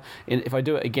over. If I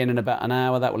do it again in about an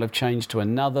hour, that will have changed to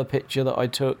another picture that I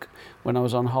took when I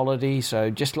was on holiday. So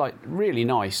just like really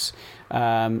nice.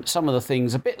 Some of the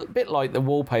things a bit like the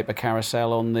wallpaper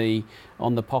carousel on the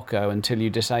Poco until you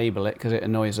disable it, because it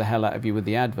annoys the hell out of you with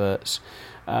the adverts.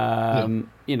 A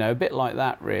bit like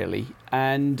that really.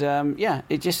 And I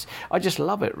just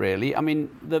love it really. I mean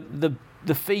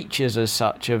the features as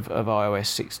such of iOS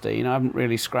 16, I haven't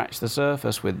really scratched the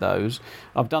surface with those.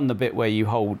 I've done the bit where you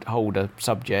hold a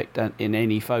subject in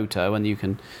any photo, and you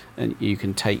can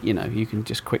take, you can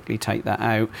just quickly take that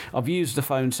out. I've used the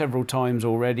phone several times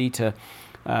already to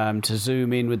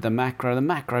zoom in with the macro. The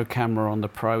macro camera on the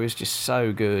Pro is just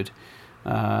so good.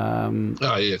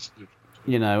 Yes.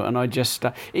 And I just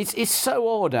it's so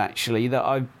odd actually that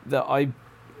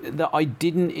I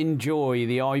didn't enjoy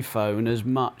the iPhone as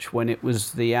much when it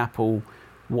was the Apple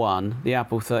One, the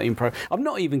Apple 13 Pro. I'm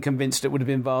not even convinced it would have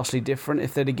been vastly different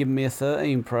if they'd have given me a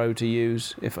 13 Pro to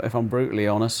use, if I'm brutally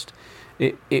honest.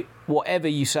 It whatever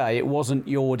you say, it wasn't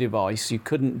your device. You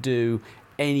couldn't do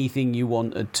anything you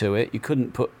wanted to it. You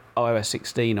couldn't put iOS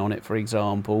 16 on it, for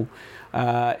example.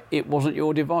 It wasn't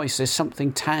your device. There's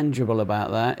something tangible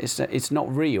about that. It's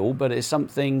not real, but it's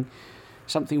something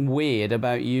weird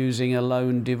about using a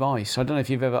lone device. I don't know if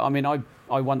you've ever... I mean, I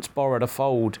once borrowed a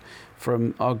Fold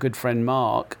from our good friend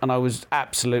Mark, and I was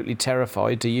absolutely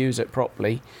terrified to use it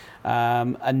properly,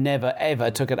 and never,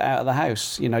 ever took it out of the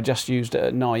house. Just used it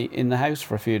at night in the house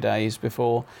for a few days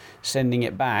before sending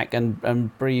it back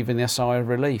and breathing a sigh of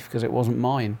relief because it wasn't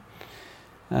mine.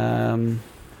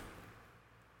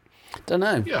 Don't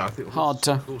know. Yeah, I think hard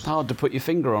to put your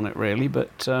finger on it really, but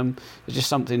there's just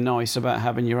something nice about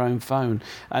having your own phone.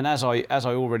 And as I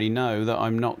already know that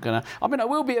I'm not gonna. I mean, I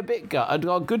will be a bit gutted.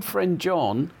 Our good friend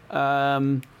John,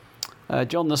 John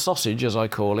the Sausage, as I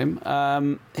call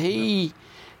him, he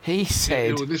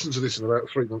said. He'll listen to this in about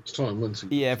 3 months' time, won't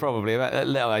he? Yeah, probably.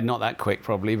 Not that quick,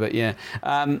 probably, but yeah.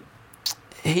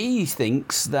 He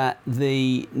thinks that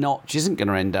the notch isn't going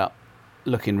to end up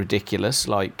looking ridiculous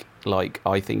like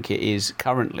I think it is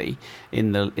currently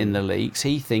in the leaks.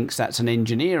 He thinks that's an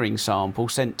engineering sample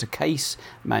sent to case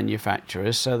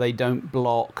manufacturers so they don't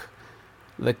block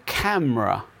the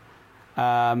camera.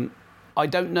 I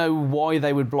don't know why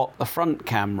they would block the front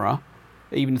camera,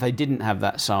 even if they didn't have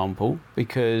that sample,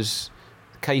 because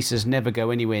cases never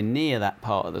go anywhere near that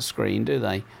part of the screen, do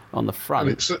they? On the front.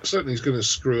 And it certainly is going to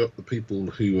screw up the people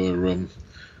who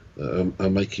are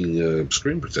making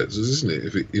screen protectors, isn't it?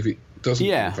 If it doesn't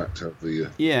in fact have the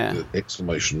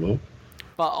exclamation mark.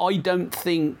 But I don't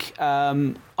think.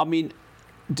 I mean,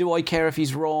 do I care if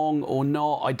he's wrong or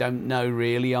not? I don't know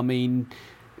really. I mean,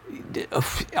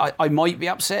 I might be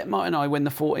upset, mightn't I, when the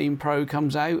 14 Pro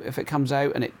comes out, if it comes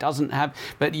out and it doesn't have.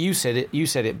 But you said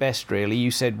it best, really.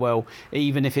 You said, well,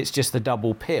 even if it's just the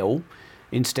double pill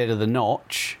instead of the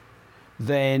notch,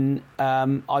 then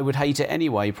I would hate it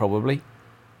anyway, probably.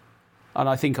 And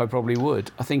I think I probably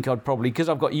would. I think I'd probably, because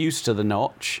I've got used to the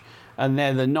notch, and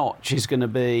then the notch is going to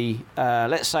be,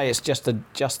 let's say it's just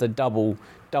the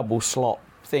double slot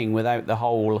thing without the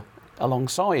hole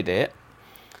alongside it,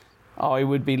 I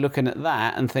would be looking at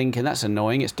that and thinking, that's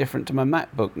annoying, it's different to my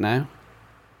MacBook now.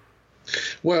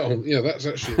 Well, yeah, that's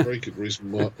actually a very good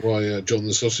reason why John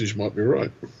the Sausage might be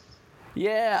right.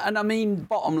 Yeah, and I mean,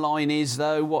 bottom line is,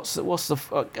 though,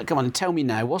 come on, tell me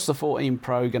now, what's the 14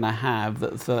 Pro going to have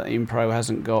that the 13 Pro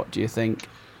hasn't got, do you think?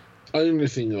 Only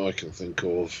thing I can think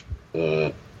of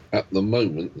at the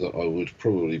moment that I would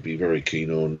probably be very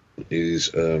keen on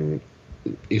is,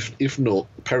 if not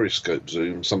periscope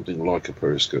zoom, something like a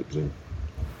periscope zoom.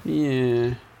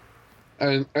 Yeah.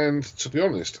 And to be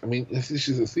honest, I mean, this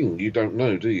is the thing, you don't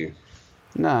know, do you?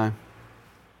 No.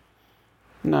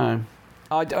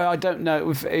 I don't know.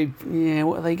 What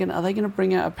are they going? Are they going to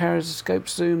bring out a periscope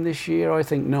zoom this year? I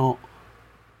think not.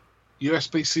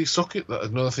 USB-C socket. That's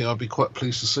another thing I'd be quite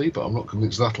pleased to see, but I'm not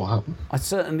convinced that'll happen. I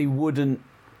certainly wouldn't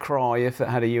cry if it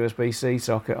had a USB-C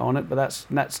socket on it, but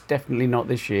that's definitely not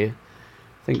this year.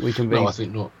 I think we can be. No, I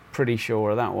think not. Pretty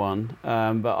sure of that one.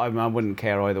 But I wouldn't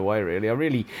care either way.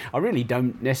 Really, I really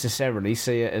don't necessarily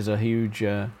see it as a huge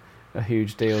deal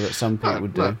that some people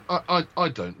would do. No, I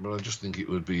don't, but I just think it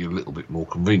would be a little bit more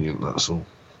convenient, that's all.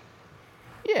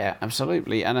 Yeah,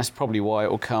 absolutely. And that's probably why it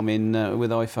will come in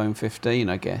with iPhone 15,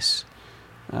 I guess.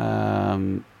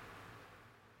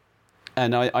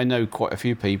 And I know quite a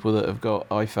few people that have got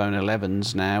iPhone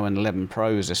 11s now, and 11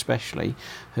 Pros especially,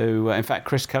 who, in fact,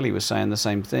 Chris Kelly was saying the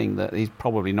same thing, that he's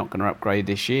probably not going to upgrade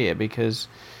this year because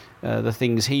the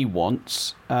things he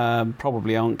wants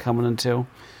probably aren't coming until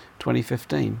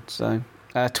 2015. So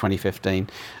 2015.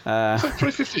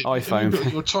 2015.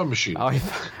 iPhone. Your time machine.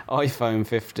 iPhone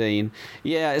 15.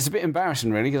 Yeah, it's a bit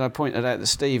embarrassing really, because I pointed out that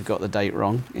Steve got the date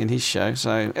wrong in his show.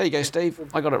 So there you go, Steve.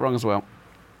 I got it wrong as well.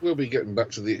 We'll be getting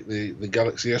back to the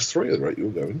Galaxy S3 at the rate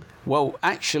you're going. Well,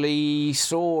 actually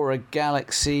saw a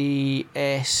Galaxy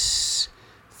S3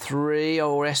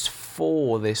 or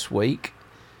S4 this week.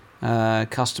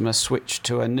 Customer switched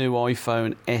to a new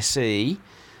iPhone SE.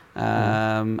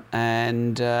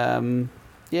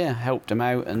 Helped him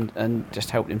out and just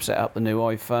helped him set up the new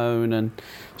iPhone and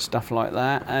stuff like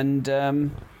that.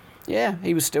 And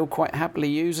he was still quite happily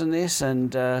using this,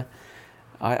 and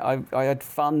I had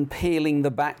fun peeling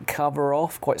the back cover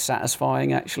off, quite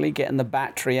satisfying actually, getting the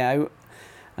battery out,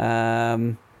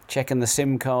 checking the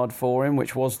SIM card for him,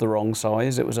 which was the wrong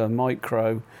size. It was a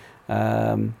micro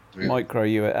SIM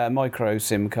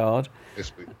card.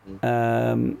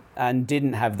 And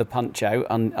didn't have the punch out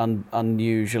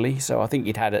unusually, so I think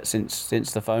he'd had it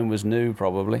since the phone was new,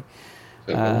 probably.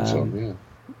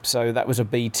 So that was a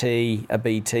BT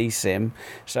SIM.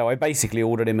 So I basically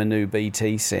ordered him a new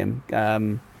BT SIM,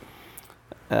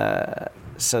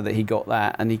 so that he got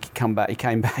that, and he could come back. He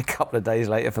came back a couple of days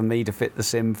later for me to fit the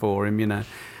SIM for him, you know.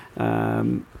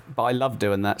 But I love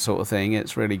doing that sort of thing.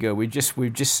 It's really good. We've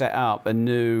just set up a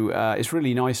new. It's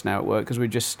really nice now at work because we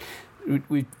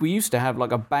used to have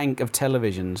like a bank of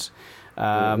televisions.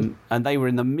 And they were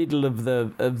in the middle of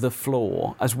the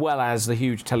floor, as well as the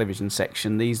huge television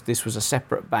section. This was a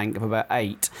separate bank of about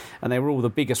 8, and they were all the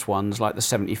biggest ones, like the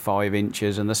 75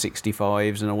 inches and the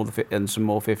 65s and some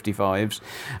more 55s.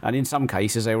 And in some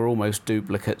cases, they were almost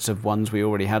duplicates of ones we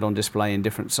already had on display in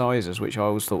different sizes, which I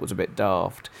always thought was a bit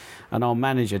daft. And our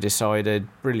manager decided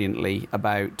brilliantly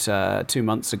about 2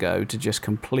 months ago to just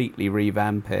completely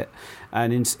revamp it.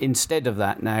 And instead of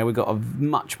that now, we've got a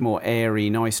much more airy,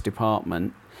 nice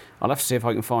department. I'll have to see if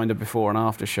I can find a before and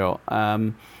after shot.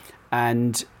 Not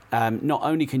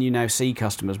only can you now see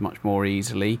customers much more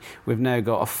easily, we've now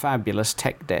got a fabulous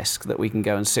tech desk that we can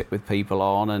go and sit with people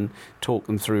on and talk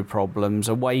them through problems,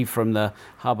 away from the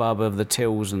hubbub of the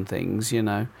tills and things, you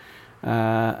know.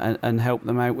 And help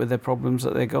them out with their problems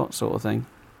that they got, sort of thing.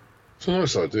 It's a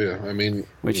nice idea. I mean,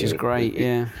 which is great,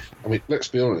 yeah. I mean, let's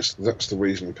be honest. That's the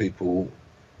reason people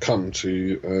come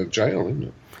to jail, isn't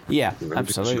it? Yeah, absolutely.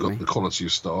 Absolutely. You've got the quality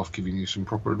of staff giving you some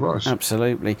proper advice.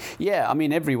 Absolutely. Yeah, I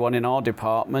mean, everyone in our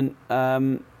department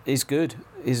is good.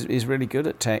 Is really good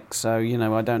at tech. So you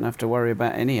know, I don't have to worry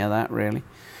about any of that really.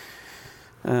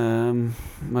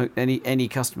 Any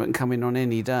customer can come in on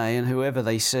any day, and whoever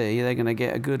they see, they're going to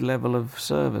get a good level of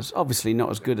service. Obviously, not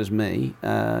as good as me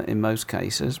in most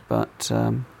cases, but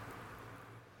no,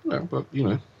 but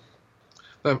you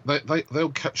know,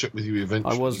 they'll catch up with you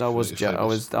eventually.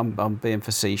 I'm being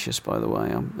facetious, by the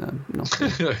way. I'm not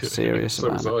serious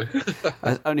about it.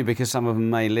 Only because some of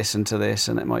them may listen to this,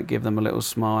 and it might give them a little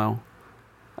smile.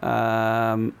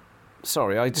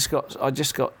 Sorry, I just got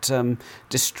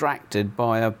distracted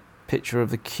by a picture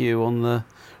of the queue on the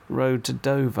road to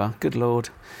Dover. Good Lord.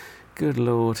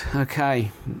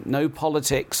 Okay, no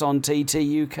politics on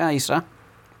TT UK, sir.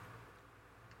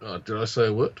 Did I say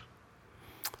a word?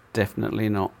 Definitely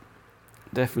not.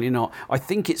 definitely not. I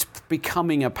think it's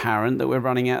becoming apparent that we're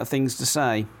running out of things to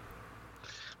say.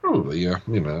 Probably, yeah.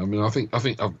 I think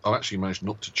I've actually managed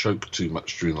not to choke too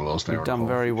much during the last hour. You've done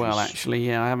very well, actually.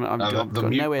 Yeah, I've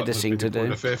got no editing to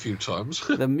do. A fair few times.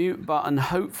 The mute button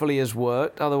hopefully has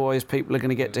worked. Otherwise, people are going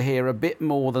to get to hear a bit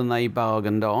more than they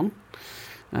bargained on.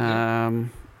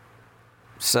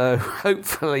 So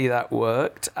hopefully that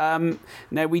worked.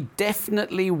 Now, we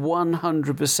definitely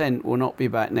 100% will not be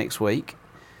back next week,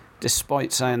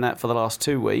 despite saying that for the last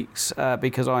 2 weeks,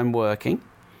 because I'm working.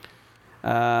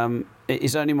 It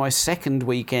is only my second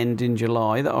weekend in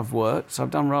July that I've worked, so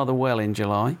I've done rather well in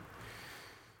July.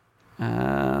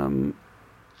 Yes,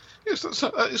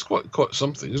 that is quite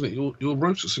something, isn't it? Your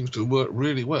rota seems to work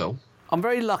really well. I'm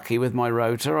very lucky with my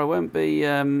rota. I won't be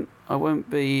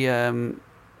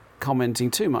commenting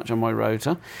too much on my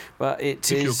rota, but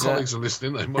it if is. Your colleagues are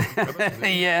listening, they might.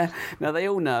 Yeah, no, they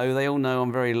all know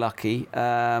I'm very lucky.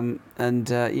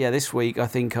 This week I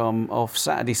think I'm off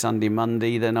Saturday, Sunday,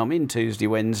 Monday. Then I'm in Tuesday,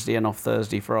 Wednesday, and off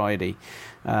Thursday, Friday.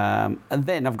 And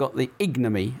then I've got the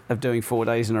ignominy of doing 4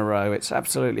 days in a row. It's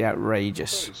absolutely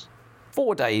outrageous.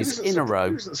 4 days in a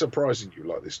row. Isn't it surprising you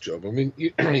like this job? I mean,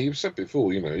 you've said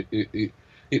before,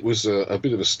 it was a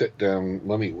bit of a step down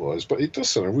money-wise, but it does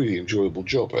sound a really enjoyable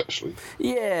job, actually.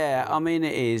 Yeah, I mean,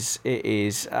 it is. It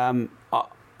is.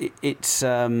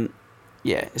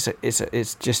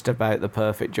 It's just about the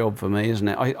perfect job for me, isn't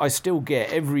it? I still get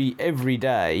every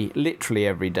day, literally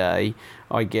every day,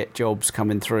 I get jobs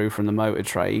coming through from the motor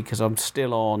trade because I'm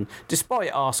still on,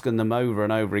 despite asking them over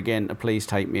and over again to please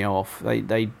take me off.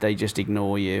 They just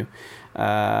ignore you.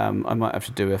 I might have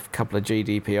to do a couple of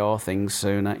GDPR things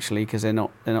soon, actually, because they're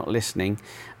not listening.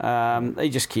 They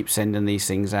just keep sending these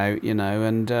things out,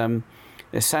 and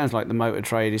it sounds like the motor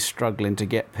trade is struggling to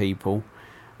get people.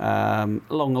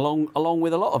 Along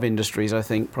with a lot of industries, I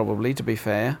think, probably, to be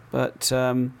fair. But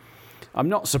I'm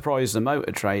not surprised the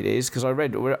motor trade is, because I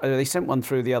read they sent one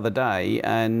through the other day,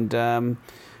 and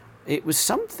it was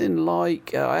something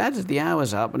like I added the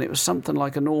hours up, and it was something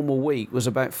like a normal week was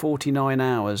about 49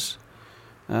 hours.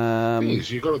 The thing is,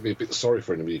 you've got to be a bit sorry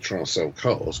for anybody trying to sell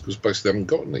cars because basically they haven't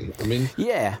got any. I mean,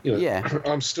 yeah.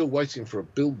 I'm still waiting for a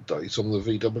build date on the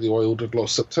VW I ordered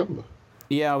last September.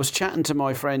 Yeah, I was chatting to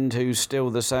my friend who's still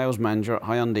the sales manager at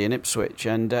Hyundai in Ipswich,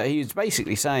 and he was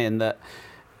basically saying that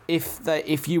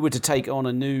if you were to take on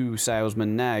a new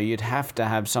salesman now, you'd have to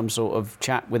have some sort of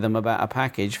chat with them about a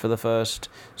package for the first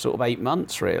sort of 8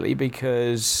 months, really,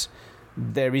 because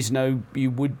there is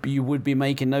you would be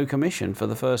making no commission for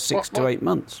the first 6 to 8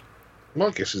 months. My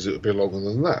guess is it would be longer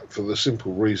than that, for the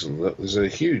simple reason that there's a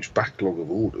huge backlog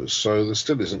of orders, so there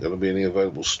still isn't going to be any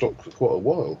available stock for quite a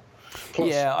while.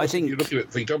 Plus, I think you're looking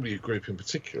at VW Group in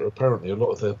particular. Apparently, a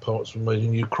lot of their parts were made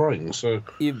in Ukraine, so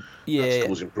that's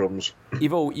causing problems.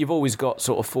 You've always got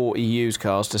sort of 40 used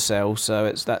cars to sell,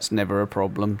 so that's never a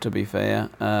problem. To be fair,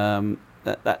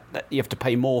 that you have to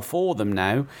pay more for them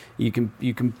now. You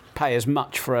can pay as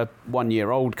much for a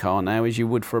 1-year-old car now as you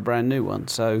would for a brand new one.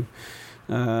 So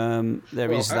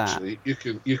there is that. Actually,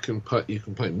 you can pay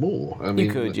more. I mean,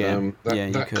 you could,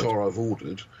 that car I've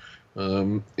ordered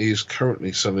is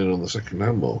currently selling on the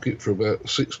second-hand market for about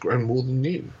 $6,000 more than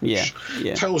new. Which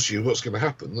tells you what's going to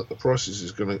happen. That the prices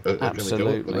are going to go up, but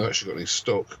they've actually got any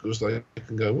stock because they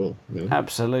can go well.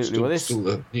 Absolutely.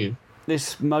 Still new.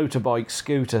 This motorbike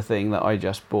scooter thing that I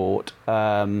just bought,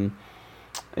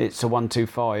 it's a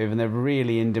 125, and they're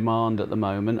really in demand at the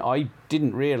moment. I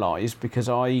didn't realise because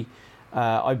I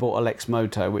bought a Lex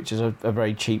Moto, which is a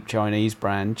very cheap Chinese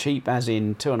brand. Cheap as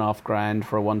in $2,500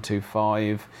 for a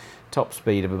 125, top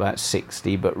speed of about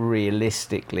 60, but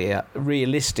realistically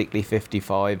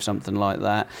 55, something like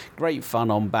that. Great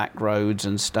fun on back roads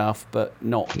and stuff, but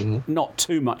not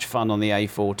too much fun on the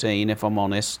A14, if I'm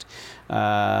honest.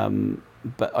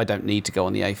 But I don't need to go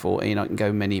on the A14. I can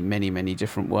go many, many, many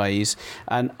different ways.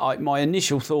 And my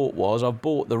initial thought was I've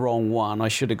bought the wrong one. I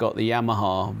should have got the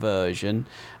Yamaha version.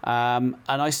 And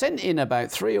I sent in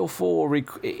about 3 or 4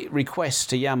 requests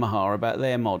to Yamaha about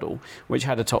their model, which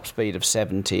had a top speed of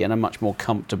 70 and a much more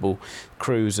comfortable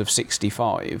cruise of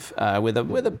 65 with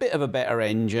a bit of a better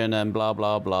engine and blah,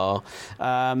 blah, blah.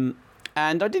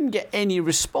 And I didn't get any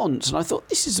response, and I thought,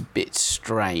 this is a bit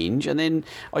strange. And then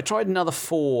I tried another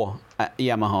 4 at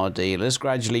Yamaha dealers,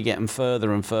 gradually getting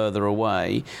further and further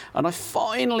away. And I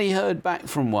finally heard back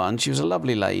from one. She was a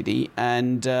lovely lady,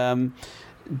 and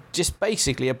just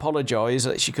basically apologised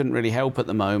that she couldn't really help at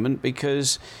the moment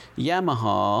because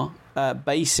Yamaha,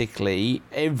 basically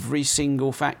every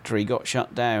single factory got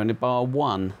shut down bar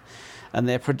one. And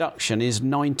their production is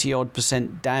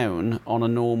 90-odd% down on a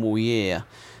normal year.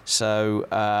 So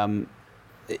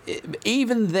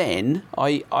even then,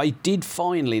 I did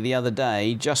finally the other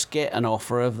day just get an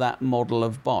offer of that model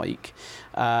of bike.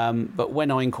 But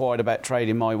when I inquired about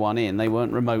trading my one in, they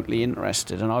weren't remotely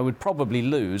interested, and I would probably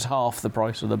lose half the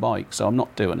price of the bike. So I'm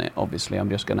not doing it. Obviously, I'm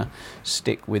just going to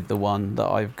stick with the one that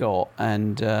I've got.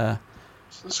 And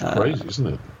that's crazy, isn't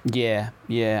it? Yeah,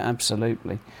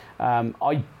 absolutely.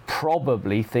 I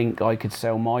probably think I could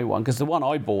sell my one, because the one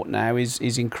I bought now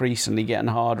is increasingly getting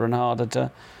harder and harder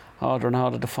to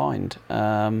find.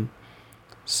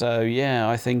 So yeah,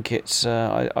 I think it's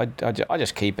I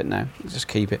just keep it now. Just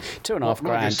keep it. £2.5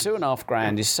 grand. £2.5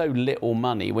 grand is so little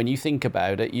money when you think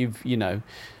about it.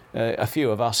 A few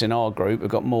of us in our group have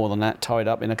got more than that tied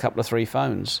up in a couple of 3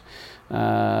 phones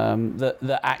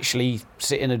that actually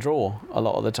sit in a drawer a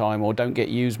lot of the time, or don't get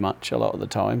used much a lot of the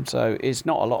time. So it's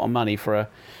not a lot of money for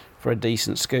a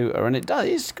decent scooter, and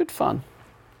it's good fun.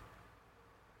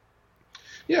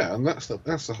 Yeah, and that's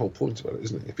the whole point about it,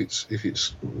 isn't it? If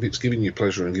it's giving you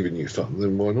pleasure and giving you fun,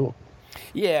 then why not?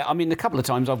 Yeah, I mean, a couple of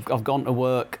times I've gone to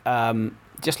work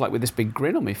just like with this big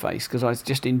grin on my face, because it's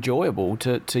just enjoyable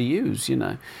to use,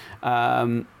 and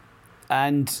then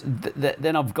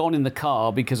I've gone in the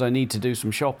car because I need to do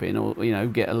some shopping, or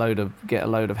get a load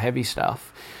of heavy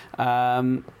stuff,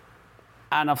 and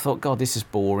I've thought, God, this is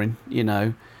boring,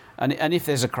 And if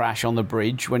there's a crash on the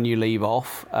bridge when you leave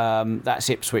off, that's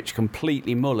Ipswich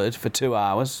completely mullered for 2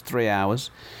 hours, 3 hours.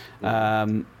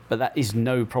 But that is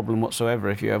no problem whatsoever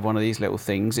if you have one of these little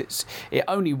things. It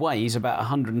only weighs about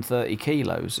 130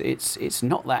 kilos. It's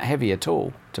not that heavy at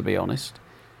all, to be honest.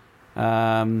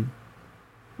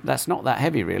 That's not that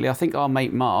heavy, really. I think our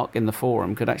mate Mark in the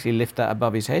forum could actually lift that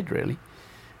above his head, really,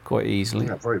 quite easily.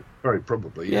 Yeah, very, very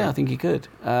probably. Yeah, I think he could.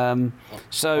 On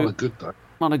a good day.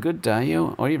 On a good day,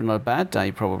 or even on a bad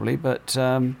day, probably. But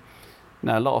no,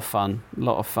 a lot of fun.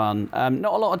 Not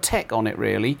a lot of tech on it,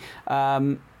 really.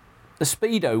 The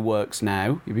Speedo works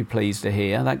now, you'll be pleased to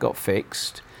hear. That got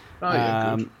fixed. Oh,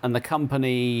 yeah, good. And the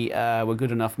company were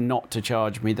good enough not to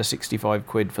charge me the 65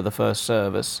 quid for the first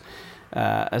service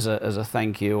as a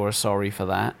thank you or a sorry for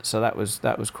that. So that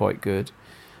was quite good.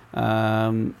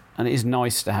 And it is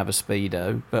nice to have a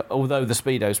Speedo, but although the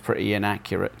Speedo's pretty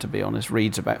inaccurate, to be honest,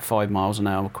 reads about 5 miles an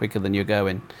hour quicker than you're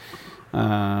going.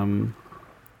 But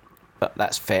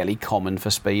that's fairly common for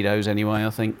Speedos anyway, I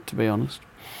think, to be honest.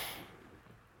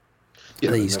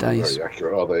 Yeah, these days. Very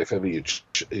accurate, are they? If ever you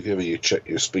check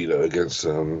your Speedo against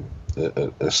a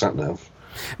sat nav.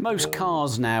 Most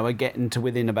cars now are getting to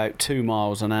within about 2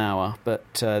 miles an hour, but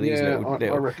these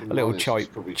little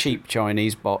cheap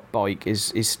Chinese bike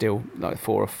is still like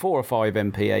 4 or 5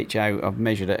 mph out. I've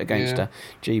measured it against a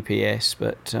GPS,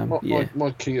 but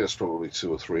my Kia's probably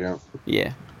 2 or 3 out.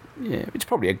 Yeah, it's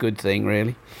probably a good thing,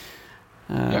 really.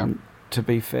 To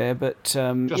be fair, but just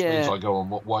means I go on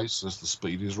what weights as the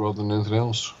speed is rather than anything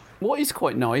else. What is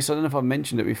quite nice, I don't know if I've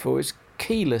mentioned it before, is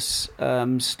keyless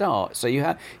start. So you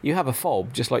have a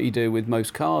fob just like you do with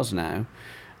most cars now.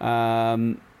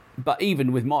 But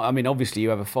even with obviously you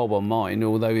have a fob on mine.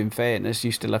 Although in fairness,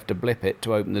 you still have to blip it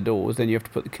to open the doors. Then you have to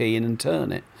put the key in and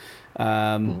turn it.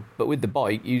 But with the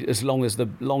bike, as long as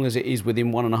it is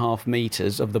within 1.5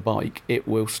 meters of the bike, it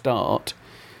will start.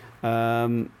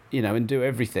 And do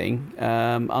everything.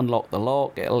 Unlock the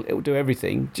lock. It'll do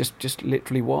everything. Just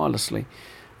literally wirelessly.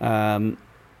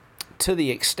 To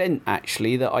the extent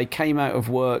actually that I came out of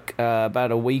work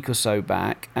about a week or so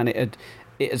back, and it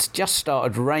has just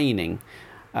started raining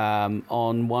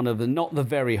on one of the, not the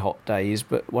very hot days,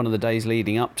 but one of the days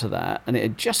leading up to that, and it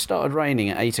had just started raining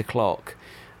at 8 o'clock.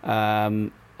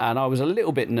 And I was a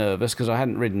little bit nervous because I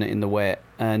hadn't ridden it in the wet,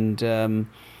 and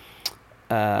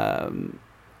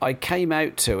I came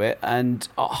out to it, and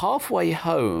halfway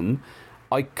home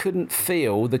I couldn't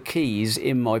feel the keys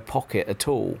in my pocket at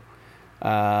all.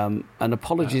 And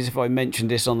apologies if I mentioned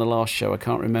this on the last show, I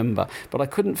can't remember, but I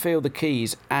couldn't feel the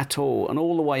keys at all. And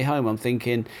all the way home I'm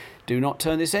thinking, do not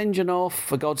turn this engine off,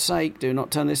 for God's sake, do not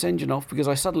turn this engine off, because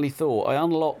I suddenly thought I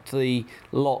unlocked the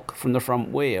lock from the front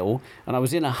wheel, and I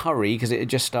was in a hurry because it had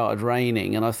just started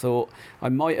raining, and I thought I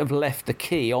might have left the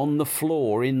key on the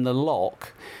floor in the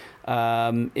lock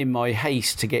in my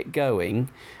haste to get going.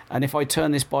 And if I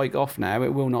turn this bike off now,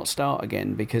 it will not start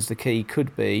again because the key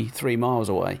could be 3 miles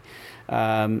away.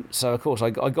 So of course I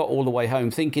got all the way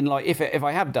home thinking, like, if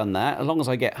I have done that, as long as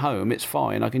I get home, it's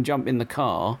fine. I can jump in the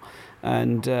car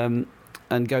and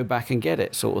go back and get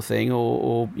it, sort of thing,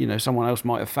 or someone else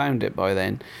might have found it by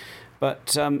then.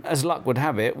 But as luck would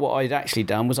have it, what I'd actually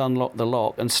done was unlock the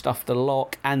lock and stuff the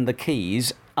lock and the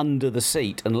keys under the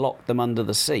seat and locked them under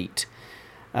the seat.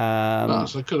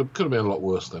 So it could have been a lot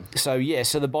worse then. So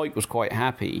the bike was quite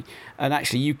happy, and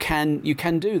actually you can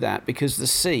do that because the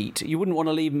seat, you wouldn't want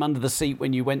to leave them under the seat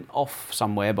when you went off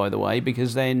somewhere, by the way,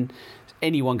 because then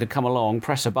anyone could come along,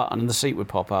 press a button, and the seat would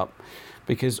pop up,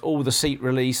 because all the seat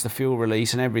release, the fuel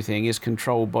release, and everything is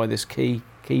controlled by this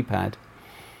keypad,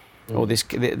 or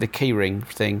the key ring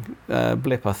thing,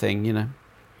 blipper thing, you know.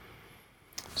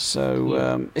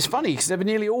 So it's funny because they've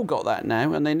nearly all got that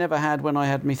now, and they never had when I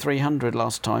had me 300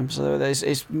 last time. So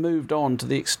it's moved on to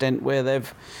the extent where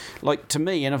they've, like, to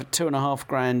me, in a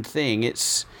 $2,500 thing,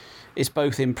 it's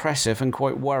both impressive and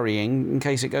quite worrying in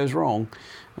case it goes wrong.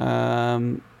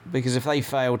 Because if they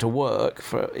fail to work,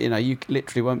 you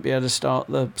literally won't be able to start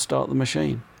the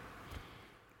machine.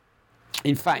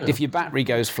 In fact, if your battery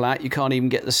goes flat, you can't even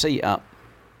get the seat up.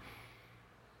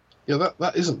 Yeah,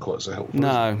 that isn't quite so helpful.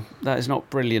 No, that is not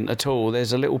brilliant at all.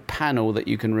 There's a little panel that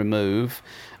you can remove,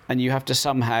 and you have to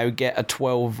somehow get a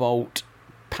 12-volt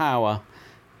power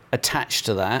attached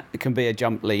to that. It can be a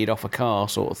jump lead off a car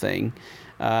sort of thing.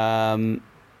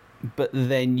 But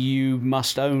then you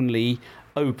must only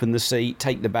open the seat,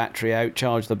 take the battery out,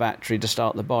 charge the battery to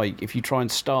start the bike. If you try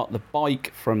and start the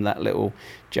bike from that little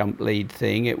jump lead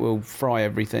thing, it will fry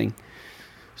everything.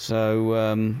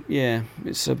 So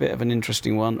it's a bit of an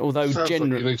interesting one. Although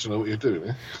generally, you need to know what you're doing.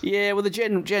 Eh? Yeah, well,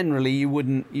 generally you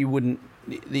wouldn't.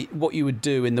 What you would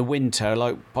do in the winter,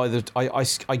 like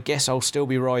I guess I'll still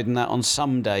be riding that on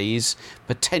some days,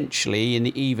 potentially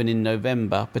even in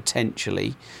November,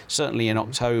 potentially, certainly in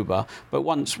October. But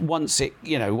once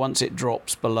it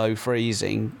drops below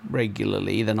freezing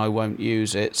regularly, then I won't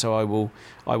use it. So I will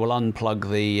unplug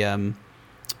the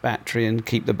battery and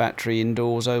keep the battery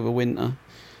indoors over winter,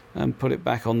 and put it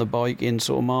back on the bike in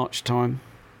sort of March time,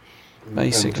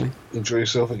 basically. And enjoy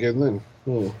yourself again then.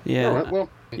 Oh. Yeah. All right, well.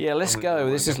 Yeah, let's go.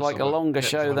 This is like a longer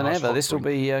show than ever. This will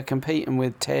be competing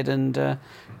with Ted and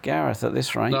Gareth at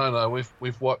this rate. No,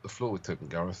 we've wiped the floor with Ted and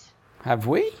Gareth. Have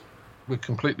we? We've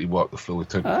completely wiped the floor with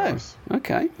Ted and Gareth.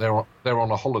 Okay. They're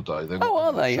on a holiday.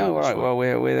 Are they? Oh, right. Well,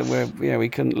 we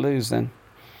couldn't lose then.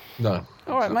 No.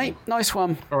 All right, mate. Nice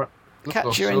one. All right.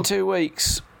 Catch you in 2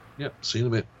 weeks. Yeah. See you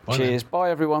in a bit. Bye Cheers. now.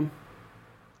 Bye, everyone.